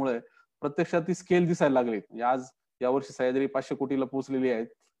विचार केल्यामुळे प्रत्यक्षात ती स्केल दिसायला लागली. म्हणजे आज यावर्षी सह्याद्री 500 कोटीला पोहोचलेली आहे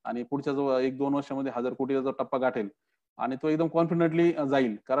आणि पुढच्या जो 1-2 वर्षामध्ये 1000 कोटीचा जो टप्पा गाठेल आणि तो एकदम कॉन्फिडेंटली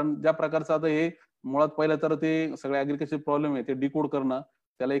जाईल. कारण ज्या प्रकारचं आता हे मुळात पहिलं तर ते सगळे ॲग्रीकल्चर प्रॉब्लेम आहे ते डिकोड करणं,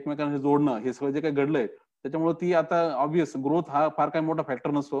 त्याला एकमेकांशी जोडणं, हे सगळं जे काही घडलंय त्याच्यामुळे ती आता ऑब्व्हियस ग्रोथ हा फार काही मोठा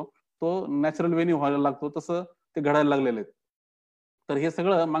फॅक्टर नसतो. तो नॅचरल वेनी व्हायला लागतो, तसं ते घडायला लागलेले आहेत. तर हे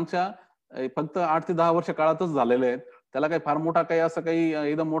सगळं मागच्या फक्त 8 ते 10 वर्ष काळातच झालेलं आहे. त्याला काही फार मोठा काही असं काही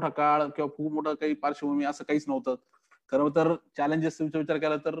एकदम मोठा काळ किंवा खूप मोठा काही पार्श्वभूमी असं काहीच नव्हतं. खरं तर चॅलेंजेसचा विचार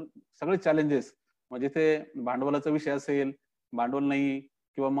केला तर सगळे चॅलेंजेस म्हणजे ते भांडवलाचा विषय असेल, भांडवल नाही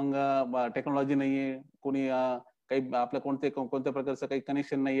किंवा मग टेक्नॉलॉजी नाहीये, कोणी काही आपल्या कोणत्या प्रकारचं काही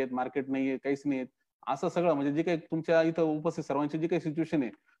कनेक्शन नाहीये, मार्केट नाहीये, काहीच नाहीये. असं सगळं म्हणजे जे काही तुमच्या इथं उपस्थित सर्वांची जी काही सिच्युएशन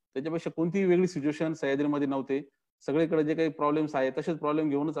आहे, त्याच्यापेक्षा कोणतीही वेगळी सिच्युएशन सह्याद्रीमध्ये नव्हते. सगळीकडे जे काही प्रॉब्लेम्स आहेत, तसेच प्रॉब्लेम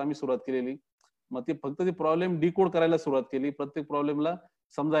घेऊनच आम्ही सुरुवात केलेली. मग ते फक्त ते प्रॉब्लेम डिकोड करायला सुरुवात केली. प्रत्येक प्रॉब्लेमला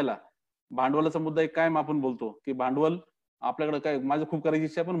समजायला. भांडवलाचा मुद्दा एक कायम आपण बोलतो, की भांडवल आपल्याकडे काय माझं खूप करायची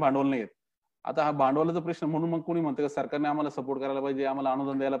इच्छा आहे, पण भांडवल नाहीये. आता हा भांडवलाचा प्रश्न म्हणून मग कोणी म्हणतं, की सरकारने आम्हाला सपोर्ट करायला पाहिजे, आम्हाला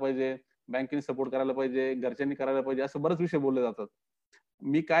अनुदान द्यायला पाहिजे, बँकेने सपोर्ट करायला पाहिजे, घरच्यांनी करायला पाहिजे, असं बरेच विषय बोलले जातात.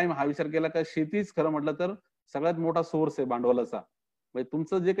 मी काय हा विचार केला का शेतीच खरं म्हटलं तर सगळ्यात मोठा सोर्स आहे भांडवलाचा. म्हणजे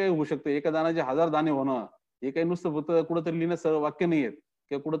तुमचं जे काही होऊ शकतं, एका दाण्याचे 1000 दाणे होणं, हे काही नुसतं फक्त कुठेतरी लिहिण्याचं वाक्य नाहीये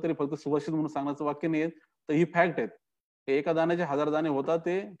किंवा कुठेतरी फक्त सुभाषित म्हणून सांगण्याचं वाक्य नाहीये. तर ही फॅक्ट आहेत. ते एका दाण्याचे 1000 दाणे होतात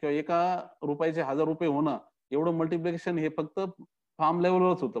ते किंवा एका रुपयाचे 1000 रुपये होणं, एवढं मल्टिप्लिकेशन हे फक्त फार्म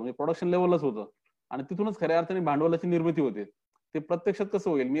लेव्हलवरच होतं. म्हणजे प्रोडक्शन लेव्हललाच होतं आणि तिथूनच खऱ्या अर्थाने भांडवलाची निर्मिती होते. ते प्रत्यक्षात कसं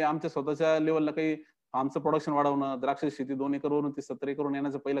होईल? मी आमच्या स्वतःच्या लेव्हलला काही आमचं प्रोडक्शन वाढवणं, द्राक्ष शेती 2 एकरवरून ते 70 एकरवरून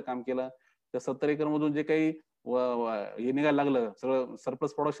येण्याचं पहिलं काम केलं. त्या 70 एकरमधून जे काही व व हे निघायला लागलं, सगळं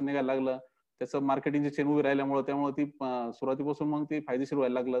सरप्लस प्रोडक्शन निघायला लागलं. त्याचं मार्केटिंगची चेन उभी राहिल्यामुळे त्यामुळे ती सुरुवातीपासून मग ते फायदेशीर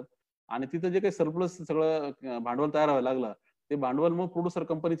व्हायला लागलं आणि तिथं जे काही सरप्लस सगळं भांडवल तयार व्हायला लागलं. ते भांडवल मग प्रोड्युसर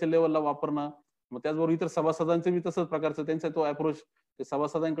कंपनीच्या लेव्हलला वापरणं. मग त्याचबरोबर इतर सभासदांचं बी तसंच प्रकारचं त्यांचा तो अप्रोच ते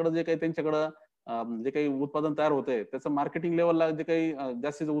सभासदांकडे जे काही त्यांच्याकडं जे काही उत्पादन तयार होतंय, त्याचं मार्केटिंग लेव्हलला जे काही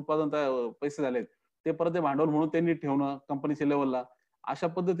जास्तीचं उत्पादन तयार पैसे झालेत, ते परत ते भांडवल म्हणून त्यांनी ठेवणं कंपनीच्या लेव्हलला. अशा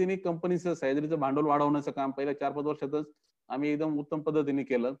पद्धतीने कंपनीचं सह्याद्रीचं भांडवल वाढवण्याचं काम पहिल्या 4-5 वर्षातच आम्ही एकदम उत्तम पद्धतीने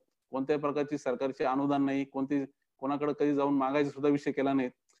केलं. कोणत्याही प्रकारची सरकारचे अनुदान नाही, कोणाकडे कधी जाऊन मागायचा सुद्धा विषय केला नाही.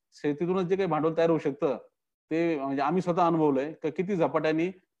 शेतीतूनच जे काही भांडवल तयार होऊ शकतं, ते म्हणजे आम्ही स्वतः अनुभवलंय, की किती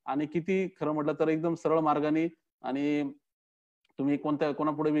झपाट्याने आणि किती खरं म्हटलं तर एकदम सरळ मार्गाने आणि तुम्ही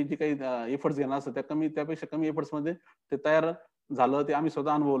कोणापुढे बी जे काही एफर्ट्स घेणार असेल, त्यापेक्षा कमी एफर्ट्समध्ये ते तयार झालं. ते आम्ही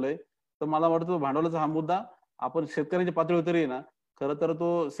स्वतः अनुभवलंय. तर मला वाटतं भांडवलाचा हा मुद्दा आपण शेतकऱ्यांच्या पातळीवर तरी आहे ना, खरं तर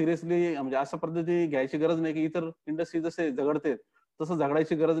तो सिरियसली म्हणजे अशा पद्धतीने घ्यायची गरज नाही, की इतर इंडस्ट्री जसे झगडते, तसं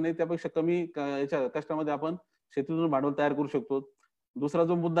झगडायची गरज नाही. त्यापेक्षा कमी याच्या कष्टामध्ये आपण शेतीतून भांडवल तयार करू शकतो. दुसरा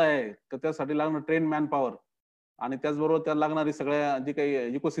जो मुद्दा आहे, तर त्यासाठी लागणार ट्रेन मॅन पॉवर आणि त्याचबरोबर त्याला लागणारी सगळ्या जी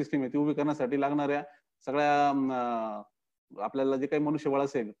काही इकोसिस्टम आहे, ती उभी करण्यासाठी लागणाऱ्या सगळ्या आपल्याला जे काही मनुष्यबळ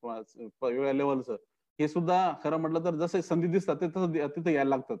असेल वेगळ्या लेव्हलचं, हे सुद्धा खरं म्हटलं तर जसे संधी दिसतात, ते तसं तिथे यायला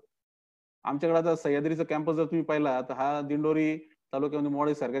लागतात. आमच्याकडे आता सह्याद्रीचा कॅम्पस जर तुम्ही पाहिला, तर हा दिंडोरी तालुक्यामध्ये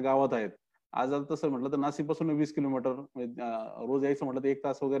मोहाडी सारख्या गावात आहेत. आज जर तसं म्हटलं तर नाशिकपासून 20 किलोमीटर म्हणजे रोज यायचं म्हटलं तर 1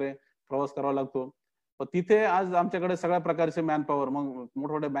 तास वगैरे प्रवास करावा लागतो. पण तिथे आज आमच्याकडे सगळ्या प्रकारचे मॅनपॉवर मग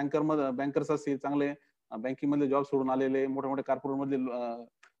मोठमोठ्या बँकर्स असतील, चांगले बँकिंगमधले जॉब सोडून आलेले, मोठ्या-मोठ्या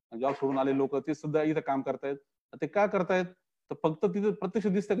कॉर्पोरेटमधले जॉब सोडून आलेले लोकं ते सुद्धा इथं काम करतायत. ते का करतायत? तर फक्त तिथं प्रत्यक्ष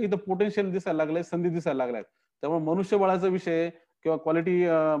दिसतं की इथं पोटेन्शियल दिसायला लागलंय, संधी दिसायला लागल्यात. त्यामुळे मनुष्यबळाचा विषय किंवा क्वालिटी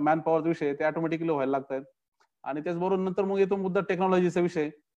मॅनपॉवरचा विषय ते ऑटोमॅटिकली व्हायला लागतायत. आणि त्याचबरोबर नंतर मग येतो मुद्दा टेक्नॉलॉजीचा विषय.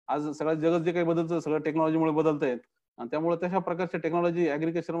 आज सगळं जगत जे काही बदलतं, सगळं टेक्नॉलॉजीमुळे बदलतंय आणि त्यामुळे तशा प्रकारच्या टेक्नॉलॉजी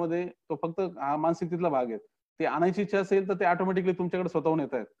ॲग्रीकल्चरमध्ये तो फक्त हा मानसिकतेतला भाग आहे. ते आणायची इच्छा असेल, तर ते ऑटोमॅटिकली तुमच्याकडे स्वतःहून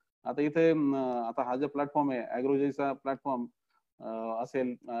येतायत. आता इथे आता हा जो प्लॅटफॉर्म आहे, ॲग्रोजेचा प्लॅटफॉर्म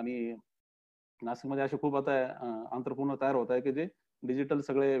असेल आणि नाशिकमध्ये असे खूप आता एंटरप्रेन्योर तयार होत आहे, की जे डिजिटल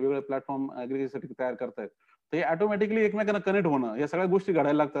सगळे वेगवेगळे प्लॅटफॉर्म ॲग्रीकल्चरसाठी तयार करतायत. तर हे ऑटोमॅटिकली एकमेकांना कनेक्ट होणं, या सगळ्या गोष्टी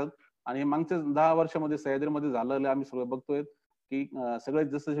घडायला लागतात आणि मागच्या 10 वर्षामध्ये सह्याद्रीमध्ये झालेलं आम्ही सगळं बघतोय, की सगळे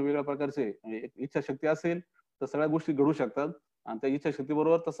जसे वेगळ्या प्रकारचे म्हणजे एक इच्छाशक्ती असेल, तर सगळ्या गोष्टी घडू शकतात आणि त्या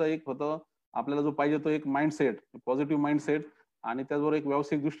इच्छाशक्तीबरोबर तसं एक होतं, आपल्याला जो पाहिजे तो एक माइंडसेट, पॉझिटिव्ह माइंडसेट आणि त्याचबरोबर एक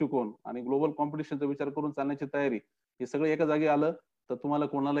व्यावसायिक दृष्टिकोन आणि ग्लोबल कॉम्पिटिशनचा विचार करून चालण्याची तयारी, हे सगळं एका जागी आलं, तर तुम्हाला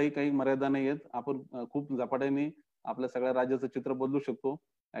कोणालाही काही मर्यादा नाही आहेत. आपण खूप झपाट्याने आपल्या सगळ्या राज्याचं चित्र बदलू शकतो.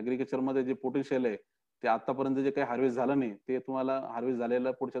 ॲग्रीकल्चरमध्ये जे पोटेन्शियल आहे, ते आतापर्यंत जे काही हार्वेस्ट झालं नाही, ते तुम्हाला हार्वेस्ट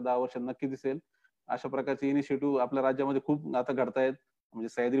झालेलं पुढच्या 10 वर्षात नक्की दिसेल. अशा प्रकारचे इनिशिएटिव्ह आपल्या राज्यामध्ये खूप आता घडतायत म्हणजे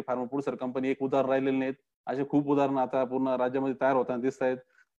सह्याद्री फार्मा प्रोड्युसर कंपनी एक उदाहरण राहिलेले नाहीत. असे खूप उदाहरणं आता पूर्ण राज्यामध्ये तयार होताना दिसत आहेत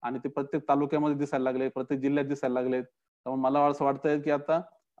आणि ते प्रत्येक तालुक्यामध्ये दिसायला लागले, प्रत्येक जिल्ह्यात दिसायला लागलेत. त्यामुळे मला असं वाटतंय की आता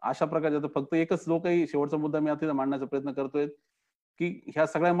अशा प्रकारचे आता फक्त एकच जो काही शेवटचा मुद्दा मी आता मांडण्याचा प्रयत्न करतोय, की ह्या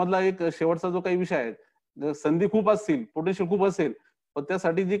सगळ्यामधला एक शेवटचा जो काही विषय आहे, संधी खूप असतील, पोटेन्शियल खूप असेल, पण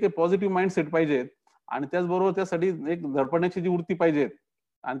त्यासाठी जी काही पॉझिटिव्ह माइंडसेट पाहिजे आणि त्याचबरोबर त्यासाठी एक धडपडण्याची जी वृत्ती पाहिजे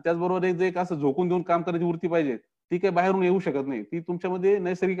आणि त्याचबरोबर एक असं झोकून देऊन काम करण्याची वृत्ती पाहिजे, ती काही बाहेरून येऊ शकत नाही. ती तुमच्यामध्ये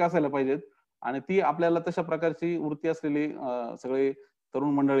नैसर्गिक असायला पाहिजेत आणि ती आपल्याला तशा प्रकारची वृत्ती असलेली सगळे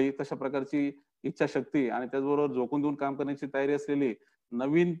तरुण मंडळी, तशा प्रकारची इच्छाशक्ती आणि त्याचबरोबर झोकून देऊन काम करण्याची तयारी असलेली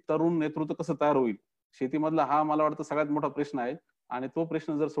नवीन तरुण नेतृत्व कसं तयार होईल? शेतीमधला हा मला वाटतं सगळ्यात मोठा प्रश्न आहे आणि तो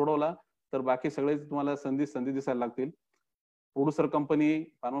प्रश्न जर सोडवला, तर बाकी सगळे तुम्हाला संधी दिसायला लागतील. प्रोड्युसर कंपनी,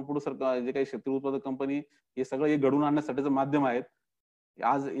 फार्मा प्रोड्युसर जे काही शेती उत्पादक कंपनी, हे सगळं हे घडवून आणण्यासाठीचं माध्यम आहेत.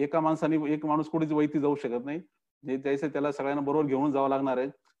 आज एका माणसाने एक माणूस कुठेच वैती जाऊ शकत नाही. जे द्यायचं त्याला सगळ्यांना बरोबर घेऊन जावं लागणार आहे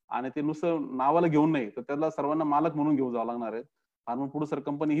आणि ते नुसतं नावाला घेऊन नाही, तर त्याला सर्वांना मालक म्हणून घेऊन जावं लागणार आहे. फार्मा प्रोड्युसर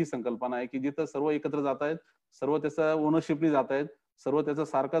कंपनी ही संकल्पना आहे, की जिथं सर्व एकत्र जात आहेत, सर्व त्याचा ओनरशिपनी जात आहेत, सर्व त्याचा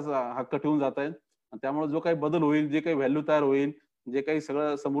सारखाच हक्क ठेवून जात आहेत. त्यामुळे जो काही बदल होईल, जे काही व्हॅल्यू तयार होईल, जे काही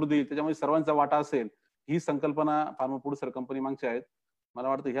सगळं समृद्धी येईल, त्याच्यामध्ये सर्वांचा वाटा असेल. ही संकल्पना फार्मा प्रोड्युसर कंपनी मागची आहेत. मला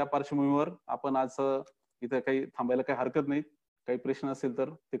वाटतं ह्या पार्श्वभूमीवर आपण आज इथं काही थांबायला काही हरकत नाही. काही प्रश्न असेल तर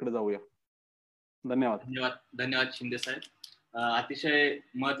तिकडे जाऊया. धन्यवाद. धन्यवाद. धन्यवाद शिंदे साहेब. अतिशय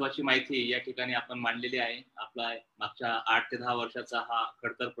महत्वाची माहिती या ठिकाणी आपण मांडलेली आहे. आपला मागच्या 8 ते 10 वर्षाचा हा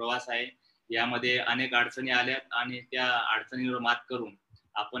खडतर प्रवास आहे. यामध्ये अनेक अडचणी आल्यात आणि त्या अडचणींवर मात करून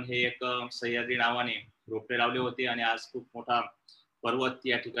आपण हे एक सह्याद्री नावाने रोपटे लावले होते आणि आज खूप मोठा पर्वत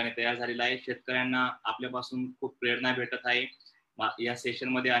या ठिकाणी तयार झालेला आहे. शेतकऱ्यांना आपल्यापासून खूप प्रेरणा भेटत आहे. या सेशन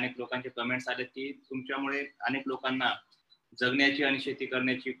मध्ये अनेक लोकांचे कमेंट्स आले की तुमच्यामुळे अनेक लोकांना जगण्याची आणि शेती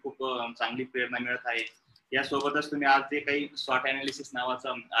करण्याची खूप चांगली प्रेरणा मिळत आहे. यासोबतच तुम्ही आज जे काही स्वॉट अनालिसिस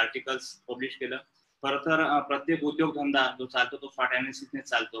नावाचं आर्टिकल्स पब्लिश केलं. खरं तर प्रत्येक उद्योगधंदा जो चालतो तो स्वॉट अनालिसिसने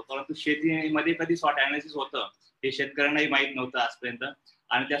चालतो, परंतु शेतीमध्ये कधी स्वॉट अनालिसिस होतं हे शेतकऱ्यांनाही माहीत नव्हतं आजपर्यंत.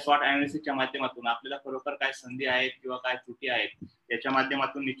 आणि त्या स्वॉट अनालिसिसच्या माध्यमातून आपल्याला खरोखर काय संधी आहेत किंवा काय त्रुटी आहेत याच्या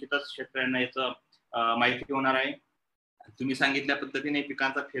माध्यमातून निश्चितच शेतकऱ्यांना याचं माहिती होणार आहे. तुम्ही सांगितल्या पद्धतीने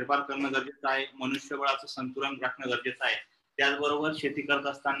पिकांचा फेरफार करणं गरजेचं आहे, मनुष्यबळाचं संतुलन राखणं गरजेचं आहे. त्याचबरोबर शेती करत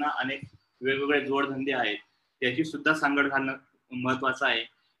असताना अनेक वेगवेगळे जोडधंदे आहेत, त्याची सुद्धा सांगड घालणं महत्वाचं आहे.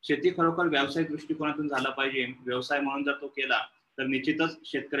 शेती खरोखर व्यावसायिक दृष्टिकोनातून झाला पाहिजे. व्यवसाय म्हणून जर तो केला तर निश्चितच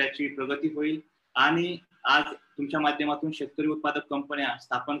शेतकऱ्याची प्रगती होईल. आणि आज तुमच्या माध्यमातून शेतकरी उत्पादक कंपन्या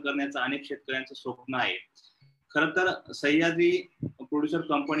स्थापन करण्याचं अनेक शेतकऱ्यांचं स्वप्न आहे. खरं तर सह्याद्री प्रोड्युसर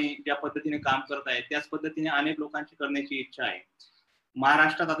कंपनी ज्या पद्धतीने काम करत आहे त्याच पद्धतीने अनेक लोकांची करण्याची इच्छा आहे.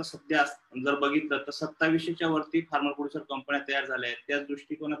 महाराष्ट्रात आता सध्या जर बघितलं तर 2700च्या वरती फार्मर प्रोड्युसर कंपन्या तयार झाल्या आहेत. त्याच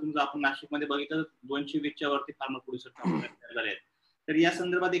दृष्टिकोनातून जर आपण नाशिकमध्ये बघितलं तर 220च्या वरती फार्मर प्रोड्युसर कंपन्या तयार झाल्या आहेत. तर या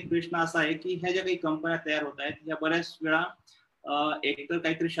संदर्भात एक प्रश्न असा आहे की ह्या ज्या काही कंपन्या तयार होत आहेत ह्या बऱ्याच वेळा एकतर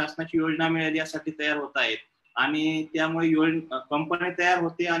काहीतरी शासनाची योजना मिळेल यासाठी तयार होत आहेत आणि त्यामुळे कंपनी तयार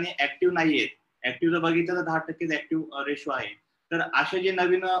होते आणि ऍक्टिव्ह नाहीयेत. ऍक्टिव्ह जर बघितलं तर 10% ऍक्टिव्ह रेशो आहे. तर अशा जे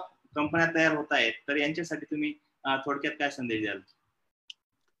नवीन कंपन्या तयार होत आहेत तर यांच्यासाठी तुम्ही थोडक्यात काय संदेश द्याल?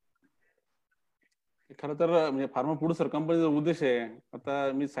 खरं तर म्हणजे फार्मा प्रोड्युसर कंपनीचा उद्देश आहे,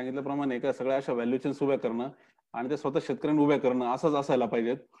 आता मी सांगितल्याप्रमाणे का सगळ्या अशा व्हॅल्यू चेन्स उभ्या करणं आणि ते स्वतः शेतकऱ्यांनी उभ्या करणं असंच असायला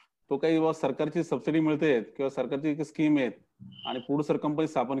पाहिजेत. तो काही सरकारची सबसिडी मिळते किंवा सरकारची स्कीम आहेत आणि प्रोड्युसर कंपनी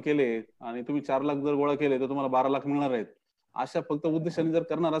स्थापन केले आणि तुम्ही 4 लाख जर गोळा केले तर तुम्हाला 12 लाख मिळणार आहेत. अशा फक्त उद्देशाने जर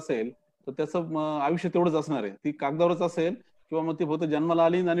करणार असेल तर त्याचं आयुष्य तेवढंच असणार आहे. ती कागदावरच असेल किंवा मग ती फक्त जन्माला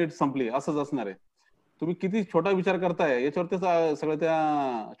आली आणि संपली असंच असणार आहे. तुम्ही किती छोटा विचार करताय याच्यावर त्याचा सगळं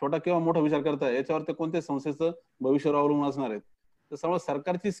त्या छोटा किंवा मोठा विचार करताय याच्यावर ते कोणत्या संस्थेचं भविष्यावर अवलंबून असणार आहे. त्यामुळे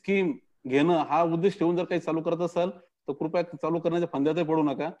सरकारची स्कीम घेणं हा उद्देश ठेवून जर काही चालू करत असाल तर कृपया चालू करण्याच्या फंद्यातही पडू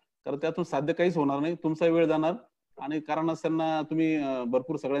नका, कारण त्यातून साध्य काहीच होणार नाही. तुमचा वेळ जाणार आणि कारण असताना तुम्ही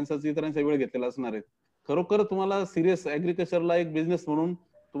भरपूर सगळ्यांचाच इतरांचा वेळ घेतलेला असणार आहे. खरोखर तुम्हाला सिरियस ऍग्रिकल्चरला एक बिझनेस म्हणून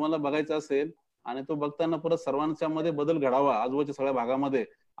तुम्हाला बघायचा असेल आणि तो बघताना परत सर्वांच्या मध्ये बदल घडावा आजूबाजूच्या सगळ्या भागामध्ये,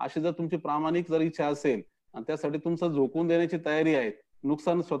 अशी जर तुमची प्रामाणिक जर इच्छा असेल आणि त्यासाठी तुमचं झोकून देण्याची तयारी आहे,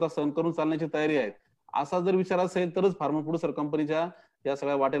 नुकसान स्वतः सहन करून चालण्याची तयारी आहे, असा जर विचार असेल तरच फार्मा प्रोड्युसर कंपनीच्या या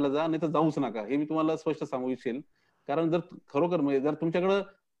सगळ्या वाटेला जा, नाही तर जाऊच नका. हे मी तुम्हाला स्पष्ट सांगू इच्छेल. कारण जर खरोखर म्हणजे जर तुमच्याकडे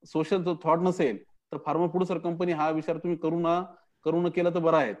सोशल थॉट नसेल तर फार्मा प्रोड्युसर कंपनी हा विचार तुम्ही करू न केला तर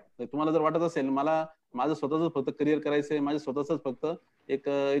बरं आहे. तुम्हाला जर वाटत असेल मला माझं स्वतःच फक्त करिअर करायचंय, माझं स्वतःच फक्त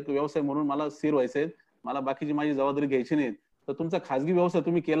एक व्यवसाय म्हणून मला स्थिर व्हायचंय, मला बाकीची माझी जबाबदारी घ्यायची नाही, तर तुमचा खाजगी व्यवसाय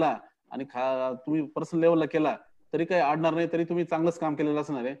तुम्ही केला आणि तुम्ही पर्सनल लेवलला केला तरी काही अडणार नाही, तरी तुम्ही चांगलंच काम केलेलं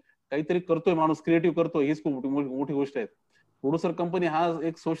असणार आहे. काहीतरी करतोय माणूस, क्रिएटिव्ह करतोय, हीच खूप मोठी गोष्ट आहे. प्रोड्युसर कंपनी हा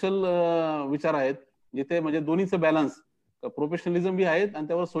एक सोशल विचार आहेत जिथे म्हणजे दोन्हीचं बॅलन्स प्रोफेशनलिझम बी आहेत आणि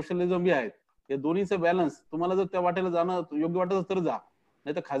त्यावर सोशलिझम बी आहेत. हे दोन्हीचा बॅलन्स तुम्हाला जर त्या वाटेला जाणं योग्य वाटत तर जा,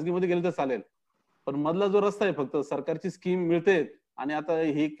 नाही तर खाजगीमध्ये गेलं तर चालेल. पण मधला जो रस्ता आहे फक्त सरकारची स्कीम मिळते आणि आता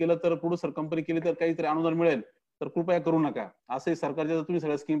हे केलं तर पुढे सर कंपनी केली तर काहीतरी अनुदान मिळेल, तर कृपया करू नका. असंही सरकारच्या जर तुम्ही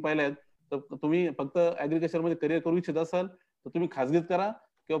सगळ्या स्कीम पाहिल्या आहेत, तर तुम्ही फक्त ऍग्रिकल्चर मध्ये करिअर करू इच्छित असाल तर तुम्ही खाजगीत करा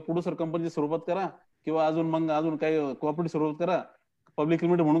किंवा पुढे सर कंपनीच्या स्वरूपात करा किंवा अजून काही कोऑपरेटिव्ह स्वरूपात करा, पब्लिक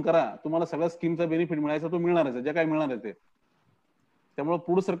लिमिटेड म्हणून करा. तुम्हाला सगळ्या स्कीमचा बेनिफिट मिळायचा तो मिळणारच आहे, जे काय मिळणार आहे ते. त्यामुळे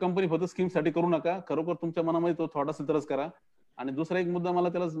पुढे सर कंपनी फक्त स्कीमसाठी करू नका, खरोखर तुमच्या मनामध्ये तो थॉट असेल तरच करा. आणि दुसरा एक मुद्दा मला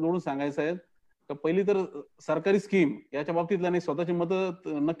त्याला जोडून सांगायचा आहे, तर पहिली तर सरकारी स्कीम याच्या बाबतीतला नाही, स्वतःची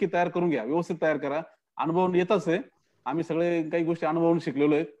मतं नक्की तयार करून घ्या, व्यवस्थित तयार करा. अनुभव येतच आहे, आम्ही सगळे काही गोष्टी अनुभवून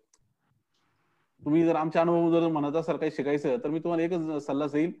शिकलेलो आहे. तुम्ही जर आमच्या अनुभव जर म्हणत असाल काही शिकायचं, तर मी तुम्हाला एकच सल्ला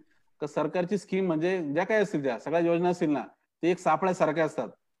देईल की सरकारची स्कीम म्हणजे ज्या काही असतील, ज्या सगळ्या योजना असतील ना, ते एक सापळ्यासारख्या असतात.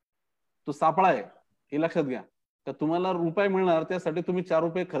 तो सापळा आहे हे लक्षात घ्या. तर तुम्हाला रुपये मिळणार, त्यासाठी तुम्ही 4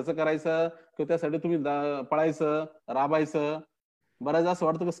 रुपये खर्च करायचा किंवा त्यासाठी तुम्ही पळायचं, राबायचं. बऱ्याच असं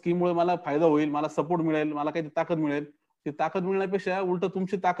वाटतं की स्कीममुळे मला फायदा होईल, मला सपोर्ट मिळेल, मला काही ताकद मिळेल. ती ताकद मिळण्यापेक्षा उलट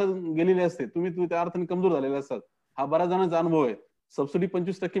तुमची ताकद गेलेली असते, तुम्ही त्या अर्थाने कमजोर झालेले असतात. हा बऱ्याच जणांचा अनुभव आहे. सबसिडी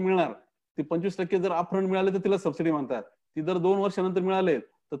 25% मिळणार, ती 25% जर अपफ्रंट मिळाले तर तिला सबसिडी म्हणतात. ती जर 2 वर्षानंतर मिळाले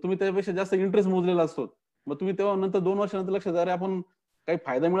तर तुम्ही त्यापेक्षा जास्त इंटरेस्ट मोजलेला असतो. मग तुम्ही तेव्हा नंतर 2 वर्षानंतर लक्षात, अरे आपण काही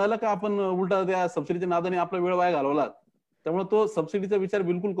फायदा मिळाला का आपण उलटा त्या सबसिडीच्या नादाने आपला वेळ वाया घालवला. त्यामुळे तो सबसिडीचा विचार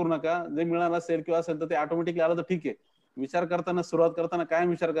बिलकुल करू नका. जे मिळालं असेल किंवा असेल तर ते ऑटोमॅटिकली आलं तर ठीक आहे. विचार करताना, सुरुवात करताना कायम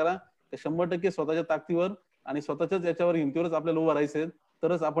विचार करा की 100% स्वतःच्या ताकदीवर आणि स्वतःच्याच याच्यावर, हिमतीवरच आपल्याला उभं राहायचंय,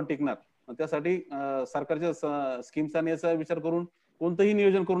 तरच आपण टिकणार. त्यासाठी सरकारच्या स्कीमचा आणि याचा विचार करून कोणतंही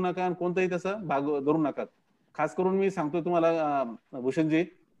नियोजन करू नका आणि कोणताही त्याचा भाग धरू नका. खास करून मी सांगतोय तुम्हाला भूषणजी,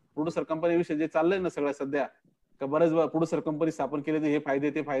 प्रोड्युसर कंपनीविषयी जे चाललंय ना सगळ्या सध्या, का बरेच प्रोड्युसर कंपनी स्थापन केले, हे फायदे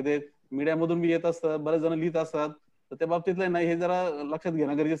ते फायदे मीडियामधून बी येत असतात, बरेच जण लिहित असतात. तर त्या बाबतीतलं नाही, हे जरा लक्षात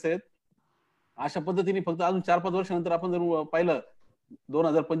घेणं गरजेचं आहे. अशा पद्धतीने फक्त अजून 4-5 वर्षानंतर आपण जर पाहिलं,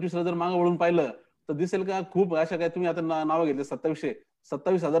 2025 ला जर मागे वळून पाहिलं, तर दिसेल का खूप अशा काय, तुम्ही आता नावं घेतले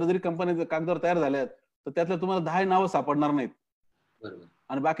 27,000 जरी कंपन्या कागदावर तयार झाल्यात, तर त्यातल्या तुम्हाला 10 नावं सापडणार नाहीत.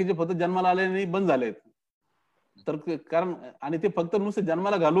 आणि बाकीचे फक्त जन्माला आले नाही, बंद झालेत. तर कारण, आणि ते फक्त नुसते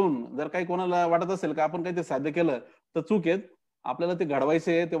जन्माला घालून जर काही कोणाला वाटत असेल का आपण काही ते साध्य केलं, तर चूक आहेत. आपल्याला ते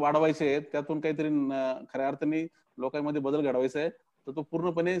घडवायचे, ते वाढवायचे आहेत, त्यातून काहीतरी खऱ्या अर्थाने लोकांमध्ये बदल घडवायचा आहे. तर तो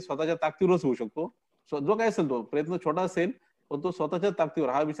पूर्णपणे स्वतःच्या ताकदीवरच होऊ शकतो. जो काय असेल तो प्रयत्न छोटा असेल, पण तो स्वतःच्या ताकदीवर,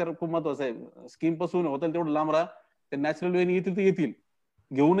 हा विचार खूप महत्वाचा आहे. स्कीम पासून होतील तेवढं लांब राहा. ते नॅचरल वेने येतील ते येतील,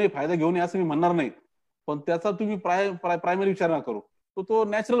 घेऊ नये, फायदा घेऊ नये असं मी म्हणणार नाही, पण त्याचा तुम्ही प्रायमरी विचार नका करू. तो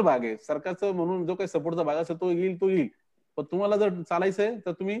नॅचरल भाग आहे. सरकारचं म्हणून जो काही सपोर्टचा भाग असेल तो येईल. पण तुम्हाला जर चालायचंय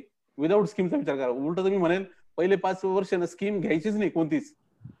तर तुम्ही विदाऊट स्कीमचा विचार करा. उलट तुम्ही म्हणेल पहिले 5 वर्ष ना स्कीम घ्यायचीच नाही,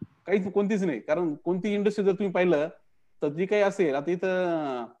 कोणतीच नाही. कारण कोणती इंडस्ट्री जर तुम्ही पाहिलं तर जी काही असेल, आता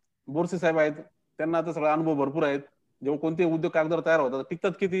इथं बोरसे साहेब आहेत, त्यांना आता सगळा अनुभव भरपूर आहेत. जेव्हा कोणते उद्योग कागदावर तयार होतात,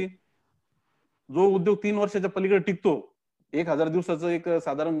 टिकतात किती? जो उद्योग 3 वर्षाच्या पलीकडे टिकतो, 1000 दिवसाचं एक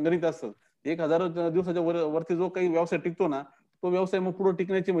साधारण गणित असतं, 1000 दिवसाच्या वरती जो काही व्यवसाय टिकतो ना, तो व्यवसाय मग पुढे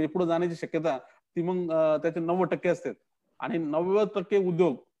टिकण्याची, म्हणजे पुढे जाण्याची शक्यता ती मग त्याचे 90% असते. आणि 90%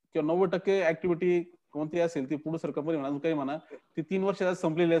 उद्योग किंवा 90% ऍक्टिव्हिटी कोणती असेल ती पुढे सर कंपनी म्हणा, काही म्हणा, ती 3 वर्षात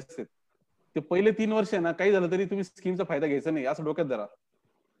संपलेली असते. ते पहिले 3 वर्ष ना काही झालं तरी तुम्ही स्कीमचा फायदा घ्यायचा नाही, असं डोक्यात धरा.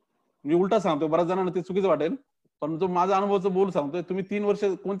 मी उलटा सांगतोय, बऱ्याच जणांना ते चुकीचं वाटेल, पण जो माझा अनुभवचं बोल सांगतोय, तुम्ही 3 वर्ष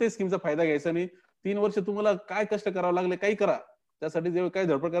कोणत्याही स्कीमचा फायदा घ्यायचा नाही. 3 वर्ष तुम्हाला काय कष्ट करावं लागले, काही करा. त्यासाठी जे काही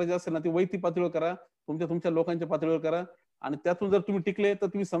धडपड करायची असेल ना, ती वैयक्तिक पातळीवर करा, तुमच्या लोकांच्या पातळीवर करा. आणि त्यातून जर तुम्ही टिकले तर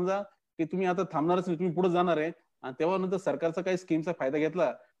तुम्ही समजा की तुम्ही आता थांबणारच नाही, तुम्ही पुढे जाणार आहे. आणि तेव्हा नंतर सरकारचा काही स्कीमचा फायदा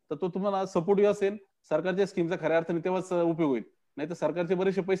घेतला तर तो तुम्हाला सपोर्टिव्ह असेल. सरकारच्या स्कीमचा खऱ्या अर्थाने तेव्हाच उपयोग होईल. नाही तर सरकारचे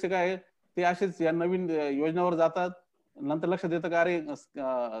बरेचसे पैसे काय आहे, ते असेच या नवीन योजनावर जातात. नंतर लक्षात येतं का, अरे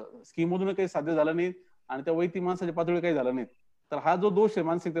स्कीम मधून काही साध्य झालं नाही आणि त्या वैयक्तिक माणसाच्या पातळीवर काही झालं नाही. तर हा जो दोष आहे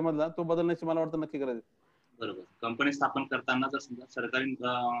मानसिकतेमधला, तो बदलण्याची मला वाटतं नक्की गरज आहे. बरोबर. कंपनी स्थापन करताना जर समजा सरकारी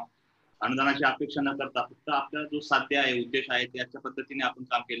अनुदानाची अपेक्षा न करता फक्त आपला जो साध्य आहे, उद्देश आहे, त्याच्या पद्धतीने आपण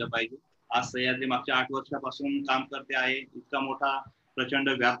काम केलं पाहिजे. आज सह्याद्री मागच्या 8 वर्षापासून काम करते आहे. इतका मोठा प्रचंड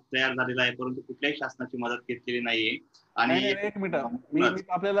व्याप तयार झालेला आहे, परंतु कुठल्याही शासनाची मदत घेतलेली नाहीये. आणि एक मिनिट, मी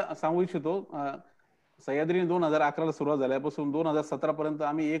आपल्याला सांगू इच्छितो, सह्याद्रीने 2011 ला सुरुवात झाल्यापासून 2017 पर्यंत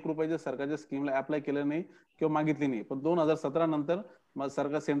आम्ही 1 रुपयाच्या सरकारच्या स्कीमला अप्लाय केलं नाही किंवा मागितली नाही. पण 2017 नंतर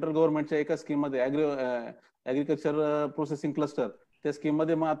सरकार सेंट्रल गव्हर्नमेंटच्या एका स्कीम मध्ये ऍग्रिकल्चर प्रोसेसिंग क्लस्टर, त्या स्कीम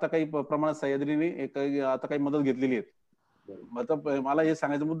मध्ये मग आता काही प्रमाणात सह्याद्रीने आता काही मदत घेतलेली आहे. मला हे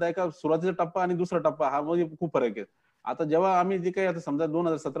सांगायचा मुद्दा आहे का, सुरुवातीचा टप्पा आणि दुसरा टप्पा हा मध्ये खूप फरक आहे. आता जेव्हा आम्ही जे काही आता समजा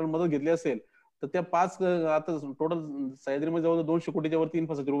 2017 मदत घेतली असेल, तर त्या 5 आता टोटल सह्याद्रीमध्ये जवळ 200 कोटीच्या वरती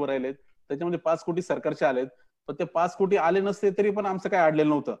इन्फ्रास्ट्रक्चर उभं राहिलेत. त्याच्यामध्ये 5 कोटी सरकारचे आलेत. पण ते 5 कोटी आले नसते तरी पण आमचं काय अडलेलं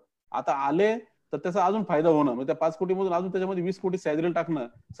नव्हतं. आता आले तर त्याचा अजून फायदा होणं, म्हणजे त्या 5 कोटीमधून अजून त्याच्यामध्ये 20 कोटी सॅलरीला टाकणं,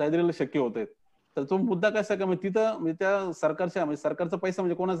 सॅलरीला शक्य होतंय. तर तो मुद्दा कसा का, म्हणजे तिथं म्हणजे त्या सरकारच्या, म्हणजे सरकारचा पैसा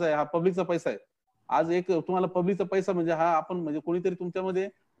म्हणजे कोणाचा आहे, हा पब्लिकचा पैसा आहे. आज एक तुम्हाला पब्लिकचा पैसा म्हणजे हा आपण म्हणजे कोणीतरी तुमच्यामध्ये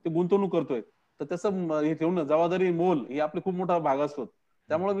ते गुंतवणूक करतोय, तर त्याचं हे ठेवणं, जबाबदारी, मोल ही आपली खूप मोठा भाग असतो.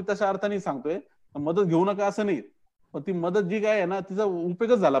 त्यामुळे मी तशा अर्थाने सांगतोय, मदत घेऊ नका असं नाही, पण ती मदत जी काय आहे ना, तिचा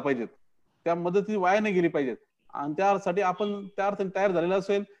उपयोगच झाला पाहिजे. त्या मदती वाया नाही गेली पाहिजेत. आणि त्यासाठी आपण त्या अर्थाने तयार झालेला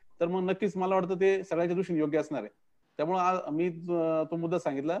असेल तर मग नक्कीच मला वाटतं ते सगळ्याच्या दृष्टीने योग्य असणार आहे. त्यामुळे मी तो मुद्दा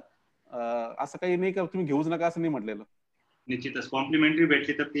सांगितला. असं काही नाही का तुम्ही घेऊच नका असं नाही म्हटलेलं. निश्चितच कॉम्प्लिमेंटरी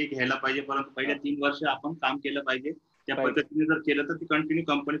भेटली तर ती घ्यायला पाहिजे, परंतु पहिल्या 3 वर्ष आपण काम केलं पाहिजे. त्या पद्धतीने जर केलं तर ती कंटिन्यू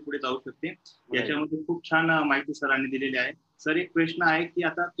कंपनी पुढे जाऊ शकते. याच्यामध्ये खूप छान माहिती सरांनी दिलेली आहे. सर, एक प्रश्न आहे की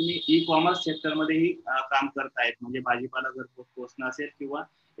आता तुम्ही ई कॉमर्स सेक्टरमध्येही काम करतायत, म्हणजे भाजीपाला घर पोहोचणं असेल किंवा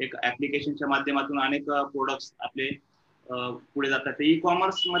एक ऍप्लिकेशनच्या माध्यमातून अनेक प्रोडक्ट्स आपले पुढे जातात. ई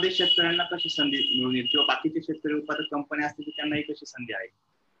कॉमर्स मध्ये शेतकऱ्यांना कशी संधी मिळून येईल, किंवा बाकीचे शेतकरी उत्पादक कंपन्या असतील त्यांनाही कशी संधी आहे?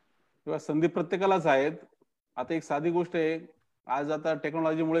 किंवा संधी प्रत्येकालाच आहेत. आता एक साधी गोष्ट आहे, आज आता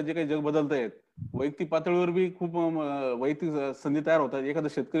टेक्नॉलॉजीमुळे जे काही जग बदलत आहेत, वैयक्तिक पातळीवर बी खूप वैयक्तिक संधी तयार होतात. एखादा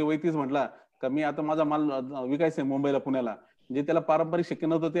शेतकरी वैयक्तिक म्हटला का मी आता माझा माल विकायचा आहे मुंबईला, पुण्याला, जे त्याला पारंपरिक शक्य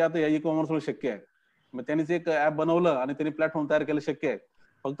नव्हतं ते आता या ई कॉमर्समुळे शक्य आहे. मग त्यांनीच एक ऍप बनवलं आणि त्यांनी प्लॅटफॉर्म तयार केलं, शक्य आहे.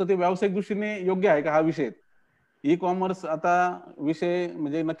 फक्त ते व्यावसायिक दृष्टीने योग्य आहे का हा विषय. ई कॉमर्स आता विषय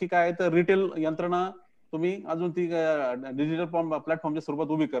म्हणजे नक्की काय आहे, तर रिटेल यंत्रणा तुम्ही अजून ती डिजिटल प्लॅटफॉर्मच्या स्वरूपात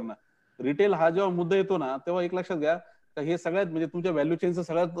उभी करणं. रिटेल हा जेव्हा मुद्दा येतो ना, तेव्हा एक लक्षात घ्या, तर हे सगळ्यात म्हणजे तुमच्या व्हॅल्यू चेनचं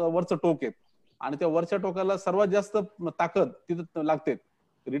सगळ्यात वरचं टोक आहे. आणि त्या वरच्या टोकाला सर्वात जास्त ताकद तिथं लागते.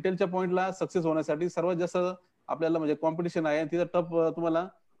 रिटेलच्या पॉईंटला सक्सेस होण्यासाठी सर्वात जास्त आपल्याला म्हणजे कॉम्पिटिशन आहे, तिथं टप तुम्हाला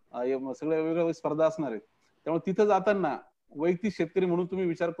सगळ्या वेगवेगळ्या स्पर्धा असणार आहेत. त्यामुळे तिथं जाताना वैयक्तिक शेतकरी म्हणून तुम्ही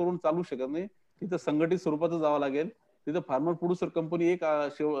विचार करून चालू शकत नाही. तिथं संघटित स्वरूपातच जावं लागेल. तिथं फार्मर प्रोड्युसर कंपनी एक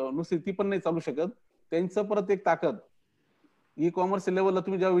नुसती ती पण नाही चालू शकत. त्यांचं परत एक ताकद ई कॉमर्स लेवलला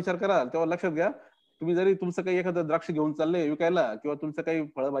तुम्ही जेव्हा विचार कराल तेव्हा लक्षात घ्या, तुम्ही जरी तुमचं काही एखादं द्राक्ष घेऊन चालले विकायला, किंवा तुमचं काही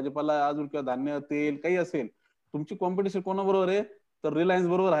फळ भाजीपाला अजून किंवा धान्य तेल काही असेल, तुमची कॉम्पिटिशन कोणाबरोबर आहे, तर रिलायन्स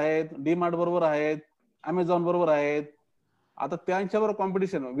बरोबर आहेत, डी मार्ट बरोबर आहेत, अमेझॉन बरोबर आहेत. आता त्यांच्याबरोबर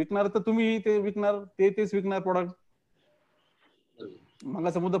कॉम्पिटिशन विकणार तर तुम्ही ते विकणार, तेच विकणार प्रोडक्ट.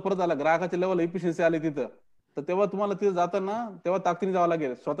 मग मुद्दा परत आला, ग्राहकाच्या लेवल इफिशियन्सी आली तिथं, तर तेव्हा तुम्हाला तिथे जाताना तेव्हा ताकदीने जावं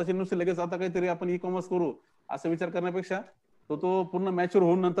लागेल. स्वतःची नुसते लगेच आता काहीतरी आपण ई कॉमर्स करू असं विचार करण्यापेक्षा तो पूर्ण मॅच्युअर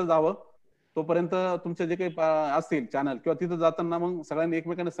होऊन नंतर जावं. तोपर्यंत तुमचे जे काही असतील चॅनल, किंवा तिथं जाताना मग सगळ्यांनी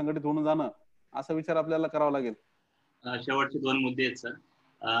एकमेकांना संघटित होऊन जाणं, असा विचार आपल्याला करावा लागेल. शेवटचे 2 मुद्दे आहेत सर.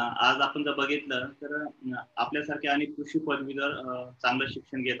 आज आपण जर बघितलं तर आपल्यासारखे अनेक कृषी पदवीधर चांगलं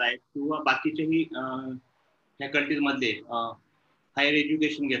शिक्षण घेत आहेत, किंवा बाकीचेही फॅकल्टीज मधले हायर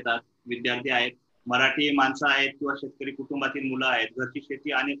एज्युकेशन घेतात विद्यार्थी आहेत, मराठी माणसं आहेत किंवा शेतकरी कुटुंबातील मुलं आहेत. घरची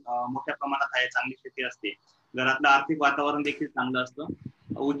शेती आणि मोठ्या प्रमाणात आहे, चांगली शेती असते, घरातलं आर्थिक वातावरण देखील चांगलं असतं.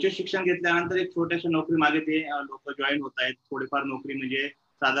 उच्च शिक्षण घेतल्यानंतर एक छोट्याशा नोकरी मागे ते लोक जॉईन होत आहेत. थोडीफार नोकरी म्हणजे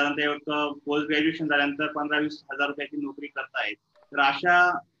साधारणतः एक पोस्ट ग्रॅज्युएशन झाल्यानंतर 15-20 हजार रुपयाची नोकरी करतायत. तर अशा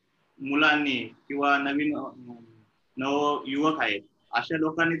मुलांनी किंवा नवीन नव युवक आहेत, अशा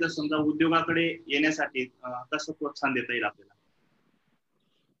लोकांनी जर समजा उद्योगाकडे येण्यासाठी कसं प्रोत्साहन देता येईल आपल्याला?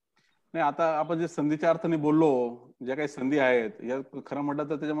 नाही, आता आपण जे संधीच्या अर्थाने बोललो, ज्या काही संधी आहेत या खरं म्हटलं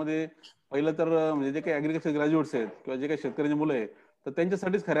तर त्याच्यामध्ये पहिलं तर म्हणजे जे काही ऍग्रिकल्चर ग्रॅज्युएट्स आहेत किंवा जे काही शेतकऱ्यांची मुलं आहेत, तर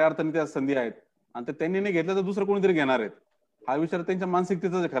त्यांच्यासाठीच खऱ्या अर्थाने त्या संधी आहेत. आणि ते त्यांनी नाही घेतलं तर दुसरं कोणीतरी घेणार आहेत, हा विचार त्यांच्या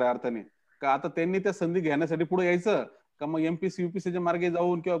मानसिकतेचा आहे खऱ्या अर्थाने. का आता त्यांनी त्या संधी घेण्यासाठी पुढे यायचं, का मग एमपीसी युपीसीच्या मार्गे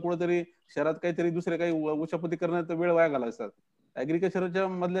जाऊन किंवा कुठेतरी शहरात काहीतरी दुसरे काही उचापती करण्यात वेळ वाया घालायचा. ऍग्रिकल्चरच्या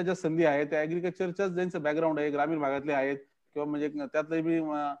मधल्या ज्या संधी आहेत त्या ऍग्रिकल्चरच्याच ज्यांचं बॅकग्राऊंड आहे, ग्रामीण भागातले आहेत, किंवा म्हणजे त्यातले बी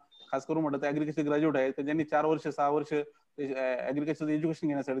खास करून म्हटलं तर ऍग्रिकल्चर ग्रॅज्युएट आहेत, तर ज्यांनी 4 वर्ष 6 वर्ष ऍग्रिकल्चर एज्युकेशन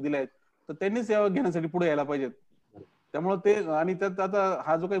घेण्यासाठी दिले आहेत, तर त्यांनीच घेण्यासाठी पुढे यायला पाहिजेत. त्यामुळे ते, आणि त्यात आता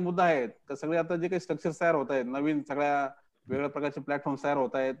हा जो काही मुद्दा आहे, तर सगळे आता जे काही स्ट्रक्चर तयार होत आहेत, नवीन सगळ्या वेगवेगळ्या प्रकारचे प्लॅटफॉर्म तयार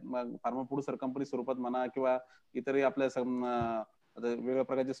होत आहेत, फार्मर प्रोड्युसर कंपनी स्वरूपात म्हणा, किंवा इतरही आपल्या वेगवेगळ्या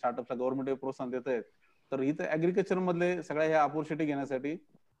प्रकारचे स्टार्टअपला गव्हर्नमेंट प्रोत्साहन देत आहेत. तर इथं ऍग्रिकल्चर मधले सगळ्या ह्या ऑपॉर्च्युनिटी घेण्यासाठी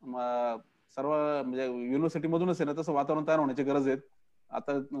सर्व म्हणजे युनिव्हर्सिटी मधूनच आहे ना तसं वातावरण तयार होण्याची गरज आहे.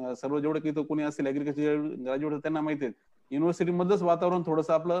 आता सर्व जेवढे की कोणी असेल ऍग्रिकल्चर ग्रॅज्युएट त्यांना माहिती आहे, युनिव्हर्सिटी मधलंच वातावरण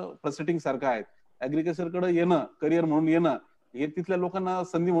थोडंसं आपलं फ्रस्ट्रेटिंग सारखं आहे. ऍग्रिकल्चर कडे येणं, करिअर म्हणून येणं, हे तिथल्या लोकांना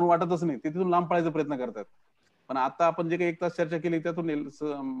संधी म्हणून वाटतच नाही, ते तिथून लांब पळायचा प्रयत्न करतात. पण आता आपण जे काही 1 तास चर्चा केली त्यातून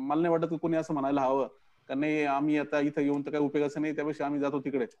मला नाही वाटत की कोणी असं म्हणायला हवं का नाही आम्ही आता इथं येऊन तर काही उपयोगाचं नाही, त्यापेक्षा आम्ही जातो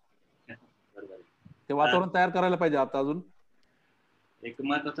तिकडे. ते वातावरण तयार करायला पाहिजे आता अजून. एक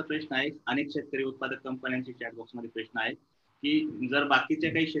महत्वाचा प्रश्न आहे, अनेक शेतकरी उत्पादक कंपन्यांचे चॅट बॉक्स मध्ये प्रश्न आहेत की जर बाकीच्या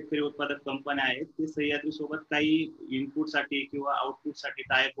काही शेतकरी उत्पादक कंपन्या आहेत ते सह्याद्री सोबत काही इनपुटसाठी किंवा आउटपुटसाठी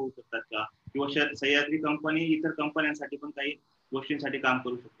टायप होऊ शकतात का, किंवा सह्याद्री कंपनी इतर कंपन्यांसाठी पण काही गोष्टींसाठी काम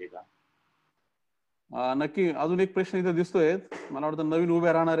करू शकते का? नक्की. अजून एक प्रश्न इथे दिसतोय. मला वाटतं नवीन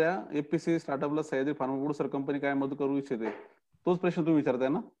उभ्या राहणाऱ्या एफपीसी स्टार्टअपला सह्याद्री फार्मा प्रोड्युसर कंपनी काय मदत करू इच्छिते, तोच प्रश्न तुम्ही विचारताय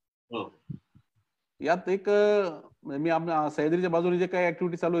ना? हो. यात एक मी आपल्या सह्याद्रीच्या बाजूने जे काही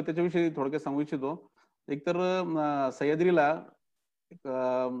ऍक्टिव्हिटी चालू आहे त्याच्याविषयी थोडक्यात सांगू इच्छितो. एकतर सह्याद्रीला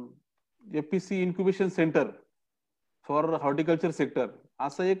FPC incubation centre for horticulture sector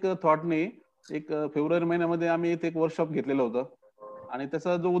असं एक थॉटने एक फेब्रुवारी महिन्यामध्ये आम्ही इथे एक वर्कशॉप घेतलेलं होतं. आणि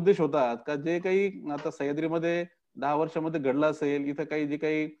त्याचा जो उद्देश होता का जे काही आता सह्याद्रीमध्ये 10 वर्षामध्ये घडलं असेल, इथं काही जे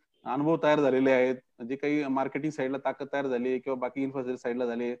काही अनुभव तयार झालेले आहेत, जे काही मार्केटिंग साईडला ताकद तयार झाली किंवा बाकी इन्फ्रास्ट्रक्चर साईडला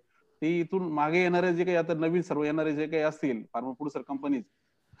झाले, ती इथून मागे येणारे जे काही आता नवीन सर्व येणारे जे काही असतील फार्मा प्रोड्युसर कंपनीज,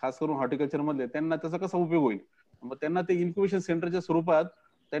 खास करून हॉर्टिकल्चर मधले, त्यांना त्याचा कसा उपयोग होईल. मग त्यांना ते इन्क्युबेशन सेंटरच्या स्वरूपात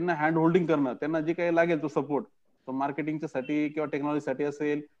त्यांना हँड होल्डिंग करणं, त्यांना जे काही लागेल तो सपोर्ट, तो मार्केटिंगच्या साठी किंवा टेक्नॉलॉजीसाठी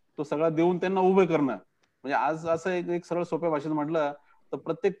असेल, तो सगळा देऊन त्यांना उभे करणं. म्हणजे आज असं एक सरळ सोप्या भाषेत म्हटलं तर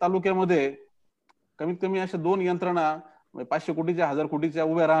प्रत्येक तालुक्यामध्ये कमीत कमी अशा 2 यंत्रणा 500 कोटीच्या 1000 कोटीच्या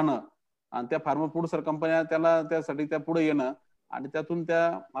उभ्या राहणं आणि त्या फार्मा प्रोड्युसर कंपन्या त्याला त्यासाठी त्या पुढे येणं आणि त्यातून त्या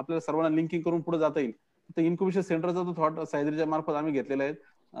आपल्याला सर्वांना लिंकिंग करून पुढे जाता येईल. तर इन्क्युबेशन सेंटरचा जो थॉट सह्याद्रीच्या मार्फत आम्ही घेतलेला आहे.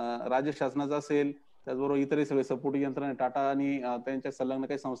 राज्य शासनाचा असेल, त्याचबरोबर इतरही सगळे सपोर्टिंग यंत्रणा, टाटा आणि त्यांच्या संलग्न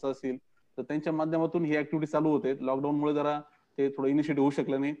काही संस्था असतील, तर त्यांच्या माध्यमातून ही ऍक्टिव्हिटी चालू होते. लॉकडाऊनमुळे जरा ते थोडं इनिशिएटिव्ह होऊ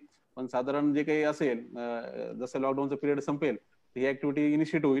शकलं नाही, पण साधारण जे काही असेल जसं लॉकडाऊनचा पिरियड संपेल ही ऍक्टिव्हिटी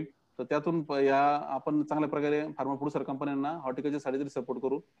इनिशिएट होईल. तर त्यातून या आपण चांगल्या प्रकारे फार्मा प्रोड्युसर कंपन्यांना हॉर्टिकल्चर साठी तरी सपोर्ट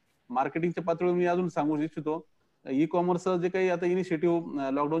करू. मार्केटिंगच्या पातळीवर मी अजून सांगू इच्छितो, ई कॉमर्स जे काही आता इनिशिएटिव्ह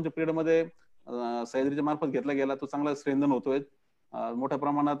लॉकडाऊनच्या पिरियडमध्ये सह्याद्रीच्या मार्फत घेतला गेला तो चांगला स्ट्रेंथन होतोय. मोठ्या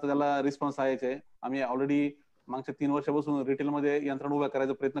प्रमाणात त्याला रिस्पॉन्स आहे. आम्ही ऑलरेडी मागच्या 3 वर्षापासून रिटेलमध्ये यंत्रणा उभ्या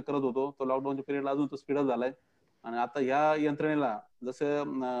करायचा प्रयत्न करत होतो. तो लॉकडाऊनच्या पिरियडला अजून तो स्पीडअप झालाय. आणि आता या यंत्रणेला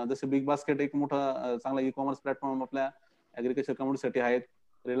जसं बिग बास्केट एक मोठा चांगला ई कॉमर्स प्लॅटफॉर्म आपल्या ऍग्रीकल्चर कम्युनिटीसाठी आहेत,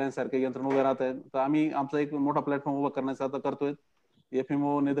 रिलायन्स सारखे यंत्रणा उभे राहत आहेत. तर आम्ही आमचा एक मोठा प्लॅटफॉर्म उभा करण्याचा आता करतोय.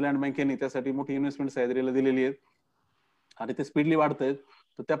 एफएमओ नेदरलँड बँकेने त्यासाठी मोठी इन्व्हेस्टमेंट सह्याद्रीला दिलेली आहे आणि ते स्पीडली वाढत आहेत.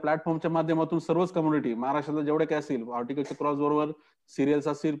 तर त्या प्लॅटफॉर्मच्या माध्यमातून सर्वच कम्युनिटी महाराष्ट्राला जेवढे काय असतील, हॉर्टिकल्चर क्रॉस बरोबर सिरियल्स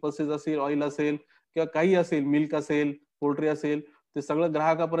असतील, पल्सेस असतील, ऑइल असेल किंवा काही असेल, मिल्क असेल, पोल्ट्री असेल, ते सगळं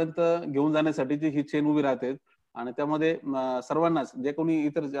ग्राहकापर्यंत घेऊन जाण्यासाठीची ही चेन उभी राहते. आणि त्यामध्ये सर्वांनाच जे कोणी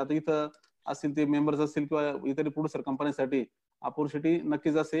इतर आता इथं असतील ते मेंबर्स असतील किंवा इतर प्रोड्युसर कंपन्यांसाठी ऑपॉर्च्युनिटी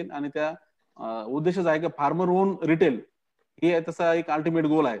नक्कीच असेल. आणि त्या उद्देशच आहे की फार्मर ओन रिटेल हे तसा एक अल्टिमेट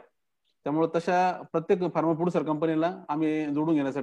गोल आहे. त्यामुळे तशा प्रत्येक फार्मा प्रोड्युसर कंपनीला आम्ही जोडून घेण्यासाठी